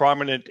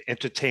prominent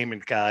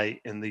entertainment guy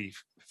in the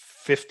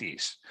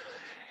 50s.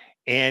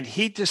 And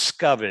he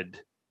discovered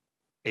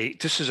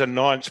this is a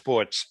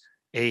non-sports,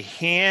 a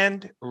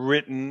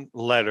handwritten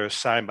letter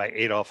signed by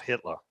Adolf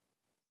Hitler.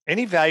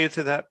 Any value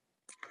to that?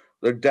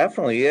 There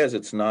definitely is.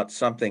 It's not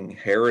something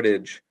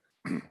heritage,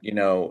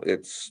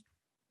 it's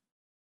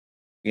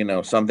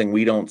something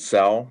we don't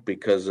sell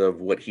because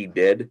of what he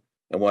did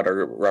and what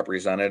are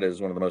represented as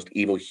one of the most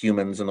evil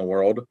humans in the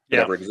world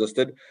that ever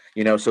existed.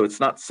 So it's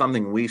not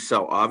something we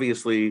sell.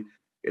 Obviously,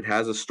 it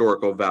has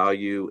historical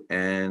value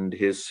and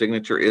his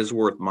signature is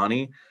worth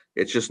money.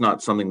 It's just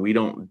not something we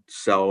don't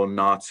sell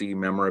Nazi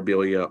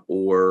memorabilia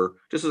or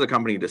just as a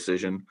company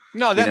decision.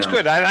 No, that's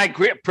good. I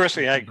agree.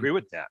 Personally, I agree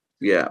with that.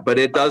 Yeah, but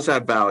it does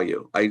have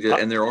value.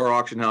 And there are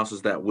auction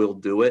houses that will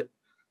do it.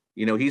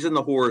 He's in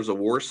the Horrors of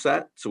War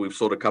set, so we've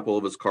sold a couple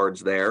of his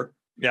cards there.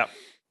 Yeah.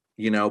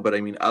 But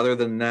I mean, other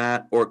than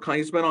that, or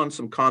he's been on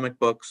some comic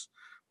books,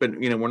 but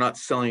we're not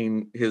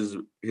selling his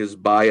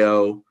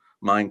bio,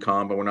 Mein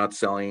Kampf, but we're not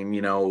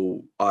selling,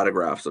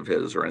 autographs of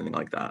his or anything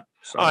like that.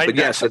 So, but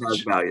yes, it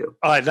has value.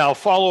 All right, now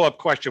follow-up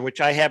question, which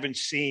I haven't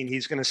seen.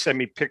 He's going to send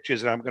me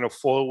pictures, and I'm going to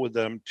forward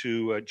them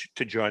to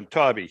John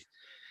Tobby.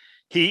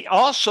 He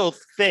also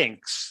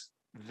thinks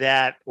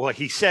that,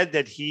 he said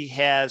that he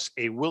has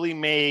a Willie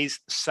Mays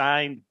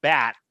signed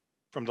bat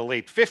from the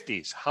late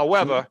 50s.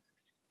 However,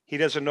 he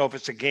doesn't know if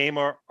it's a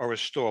gamer or a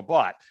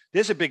store-bought.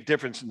 There's a big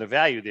difference in the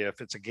value there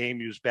if it's a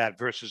game-used bat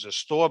versus a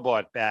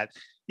store-bought bat,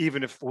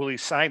 even if Willie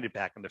signed it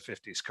back in the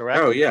 50s,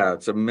 correct? Oh, yeah.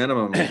 It's a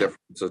minimum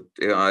difference.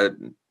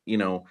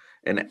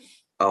 And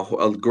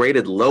a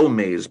graded low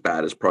Mays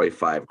bat is probably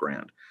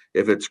 $5,000.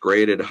 If it's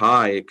graded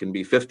high, it can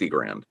be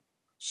 $50,000.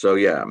 So,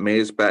 yeah,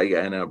 Mays bat,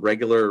 and a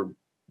regular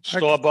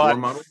store-bought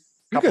model.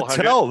 You can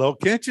tell, though.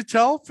 Can't you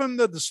tell from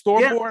the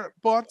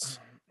store-boughts?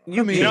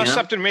 You know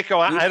something, Miko?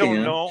 I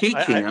don't know. He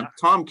can't.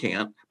 Tom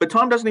can't. But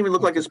Tom doesn't even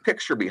look like his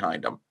picture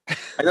behind him.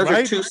 And those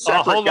are two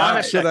separate hold on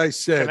guys. a second. What I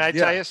said. Can I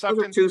tell you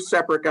something? Those are two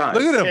separate guys.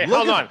 Look at him. Okay,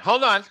 hold on.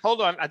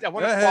 I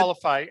want to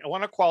qualify. I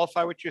want to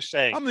qualify what you're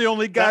saying. I'm the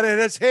only guy that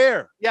has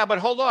hair. Yeah, but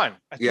hold on.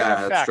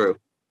 Yeah, that's true.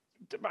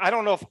 I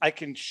don't know if I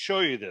can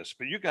show you this,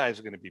 but you guys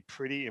are going to be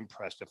pretty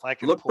impressed if I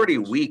can. Look pretty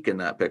weak in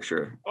that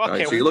picture.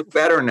 Okay, so you look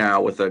better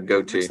now with a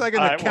goatee. Looks like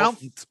an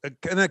accountant.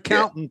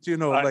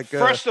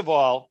 First of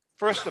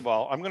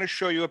all, I'm going to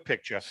show you a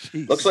picture.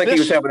 Jeez. Looks like he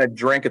was having a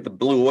drink at the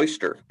Blue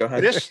Oyster. Go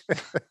ahead.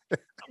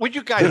 Would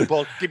you guys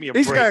both give me a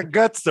break? He's got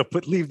guts to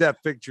leave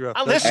that picture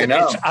up. Listen,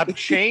 I'm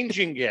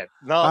changing it.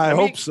 No, I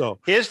hope so.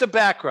 Here's the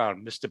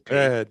background, Mr.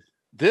 P.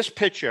 This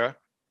picture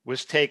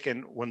was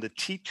taken when the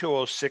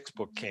T206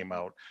 book came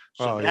out.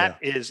 So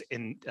is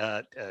in,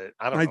 I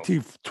don't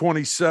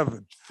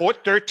 1927.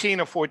 13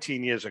 or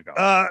 14 years ago.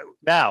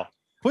 Now,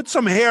 put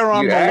some hair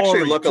on you Mallory.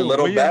 Actually look a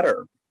little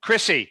better.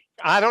 Chrissy,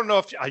 I don't know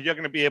if you're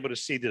going to be able to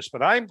see this,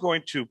 but I'm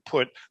going to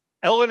put,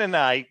 Ellen and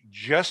I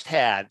just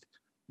had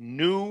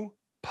new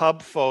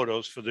pub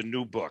photos for the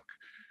new book.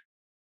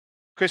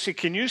 Chrissy,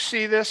 can you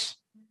see this?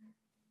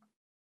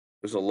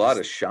 There's a lot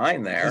of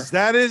shine there.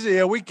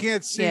 Yeah, we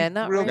can't see. Yeah,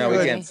 not real really. No,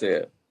 we can't see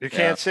it. You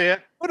can't see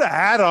it? Put a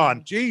hat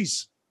on.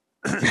 Jeez.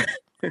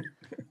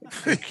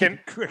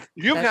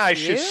 You guys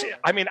should see.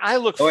 I mean, I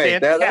look wait,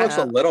 fantastic. that looks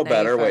a little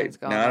better. Wait,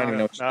 gone. no, I don't even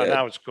know what you did.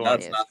 Now it's gone. No,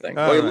 it's nothing.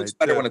 All Well, it right, looks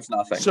better when it's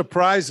nothing.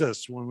 Surprise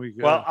us when we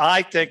go. Well,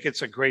 I think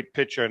it's a great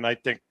picture, and I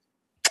think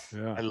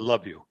I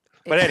love you.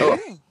 But anyway.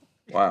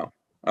 Wow.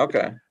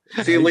 Okay.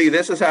 See, Lee,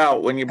 this is how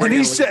when you bring and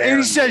he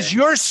says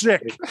you're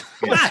sick.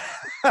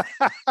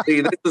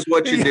 See, this is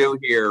what you do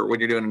here when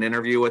you're doing an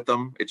interview with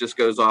them. It just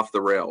goes off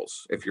the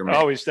rails if you're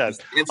always does.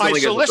 All right,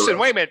 so listen,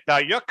 wait a minute. Now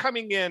you're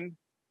coming in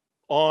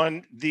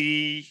on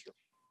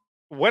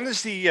when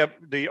is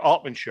the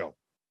Altman show?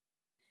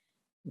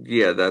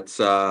 Yeah, that's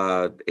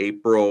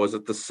April. Is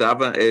it the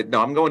 7th?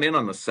 No, I'm going in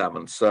on the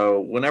 7th.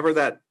 So whenever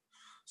that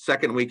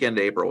second weekend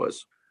of April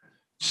is.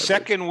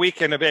 Second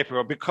weekend of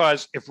April,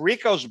 because if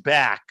Rico's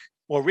back,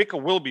 well, Rico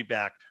will be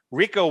back.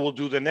 Rico will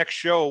do the next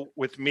show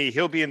with me.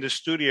 He'll be in the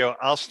studio.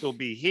 I'll still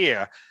be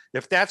here.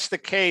 If that's the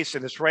case,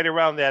 and it's right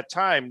around that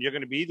time, you're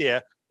going to be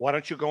there. Why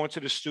don't you go into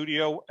the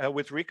studio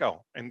with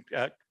Rico and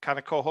kind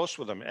of co-host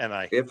with him and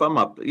I? If I'm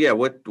up, yeah.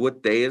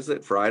 What day is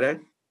it? Friday?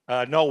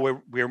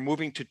 No, we're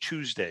moving to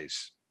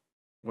Tuesdays.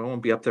 We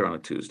won't be up there on a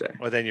Tuesday.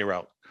 Well, then you're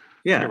out.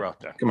 Yeah, you're out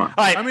there. Come on.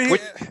 All right, I mean,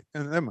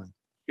 never mind.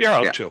 You're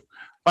out too.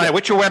 All right,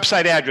 what's your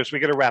website address? We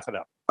got to wrap it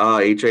up.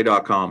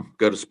 HA.com.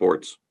 Go to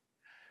sports.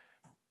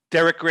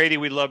 Derek Grady,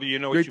 we love you. You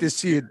know, great to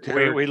see you,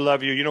 Derek. We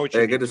love you. You know what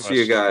you Hey, good to see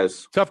you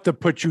guys. Tough to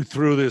put you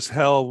through this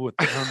hell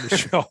on the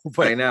show,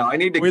 but I know I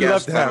need to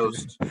guest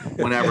host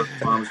whenever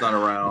Tom's not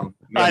around.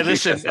 All right,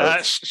 listen.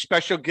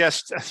 Special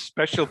guest,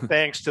 special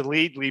thanks to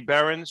Lee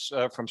Behrens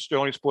from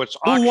Sterling Sports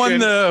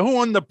Auction. Who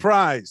won the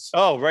prize?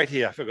 Oh, right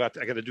here. I forgot.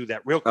 I got to do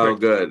that real quick. Oh,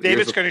 good.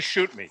 David's going to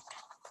shoot me.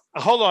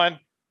 Hold on.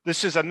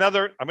 This is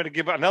another. I'm going to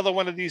give another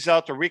one of these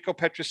out to Rico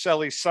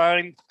Petrocelli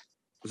signed.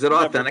 Was it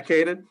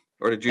authenticated?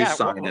 Or did you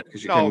sign it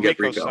because you couldn't get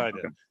Rico? Signed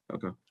it.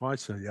 Okay. I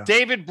say yeah.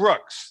 David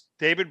Brooks.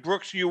 David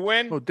Brooks, you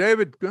win. Oh,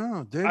 David.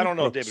 I don't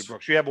know David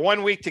Brooks. You have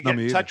 1 week to get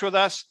in touch with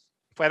us.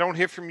 If I don't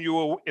hear from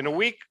you in a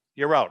week,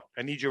 you're out.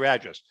 I need your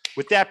address.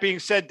 With that being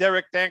said,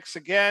 Derek, thanks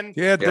again.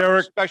 Yeah,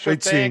 Derek. Special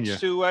thanks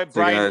to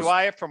Brian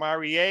Dwyer from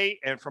REA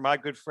and from our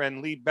good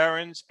friend Lee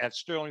Behrens at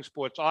Sterling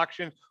Sports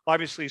Auction.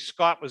 Obviously,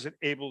 Scott wasn't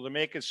able to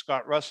make it.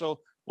 Scott Russell.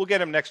 We'll get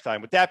him next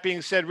time. With that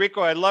being said, Rico,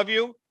 I love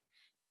you.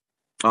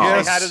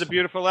 Yes. Say hi to the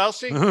beautiful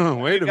Elsie.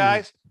 Wait a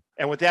guys.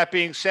 And with that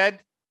being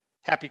said,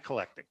 happy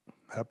collecting.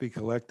 Happy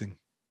collecting.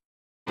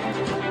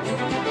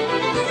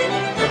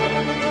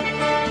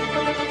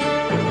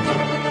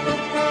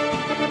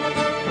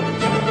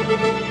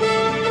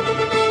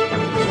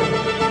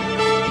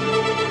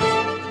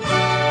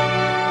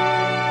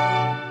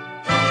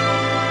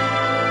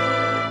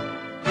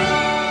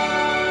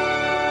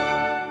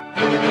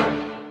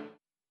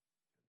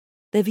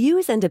 The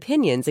views and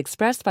opinions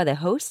expressed by the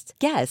hosts,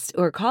 guests,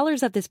 or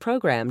callers of this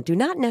program do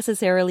not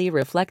necessarily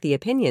reflect the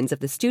opinions of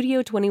the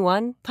Studio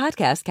 21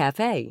 Podcast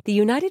Cafe, the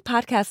United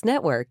Podcast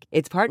Network,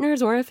 its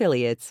partners, or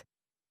affiliates.